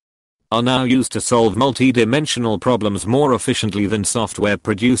algorithms are now used to solve multi-dimensional problems more efficiently than software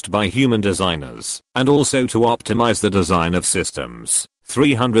produced by human designers, and also to optimize the design of systems.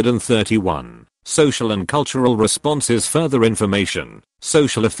 331. Social and cultural responses. Further information.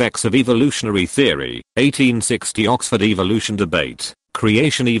 Social effects of evolutionary theory. 1860 Oxford Evolution Debate.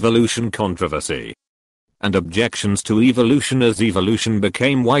 Creation Evolution Controversy and objections to evolution. As evolution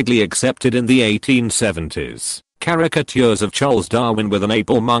became widely accepted in the 1870s, caricatures of Charles Darwin with an ape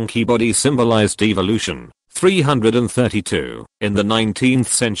or monkey body symbolized evolution. 332. In the 19th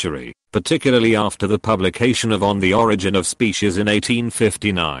century, particularly after the publication of On the Origin of Species in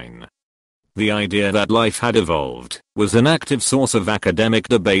 1859, the idea that life had evolved was an active source of academic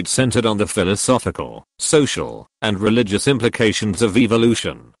debate centered on the philosophical, social, and religious implications of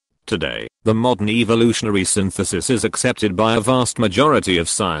evolution. Today, the modern evolutionary synthesis is accepted by a vast majority of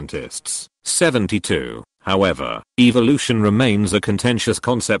scientists. 72. However, evolution remains a contentious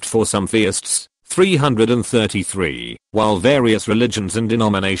concept for some theists. 333. While various religions and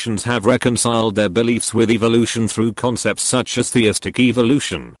denominations have reconciled their beliefs with evolution through concepts such as theistic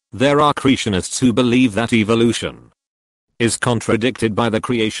evolution, there are creationists who believe that evolution is contradicted by the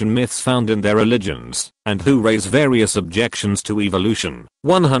creation myths found in their religions, and who raise various objections to evolution.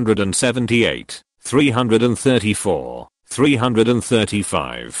 178, 334,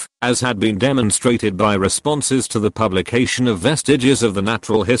 335. As had been demonstrated by responses to the publication of Vestiges of the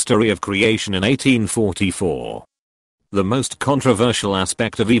Natural History of Creation in 1844. The most controversial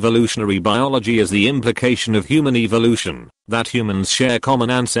aspect of evolutionary biology is the implication of human evolution, that humans share common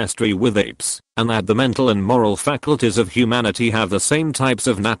ancestry with apes, and that the mental and moral faculties of humanity have the same types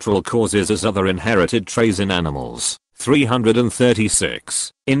of natural causes as other inherited traits in animals.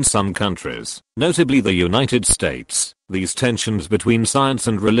 336. In some countries, notably the United States, these tensions between science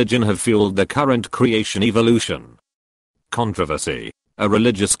and religion have fueled the current creation-evolution controversy. A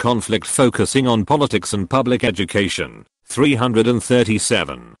religious conflict focusing on politics and public education.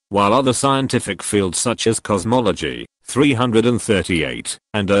 337. While other scientific fields such as cosmology, 338,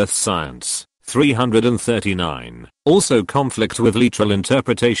 and earth science, 339, also conflict with literal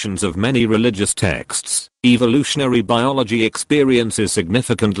interpretations of many religious texts, evolutionary biology experiences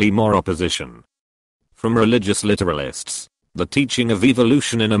significantly more opposition from religious literalists. The teaching of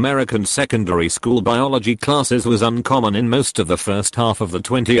evolution in American secondary school biology classes was uncommon in most of the first half of the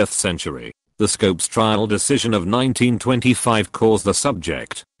 20th century. The Scopes trial decision of 1925 caused the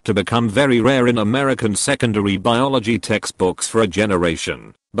subject to become very rare in American secondary biology textbooks for a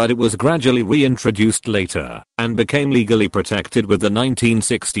generation, but it was gradually reintroduced later and became legally protected with the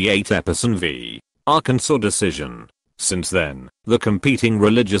 1968 Epperson v. Arkansas decision. Since then, the competing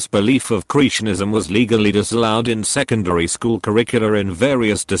religious belief of creationism was legally disallowed in secondary school curricula in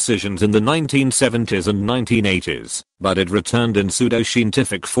various decisions in the 1970s and 1980s, but it returned in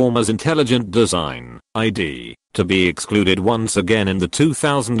pseudoscientific form as intelligent design, ID, to be excluded once again in the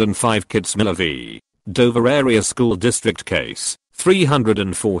 2005 Kitzmiller v. Dover Area School District case.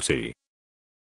 340.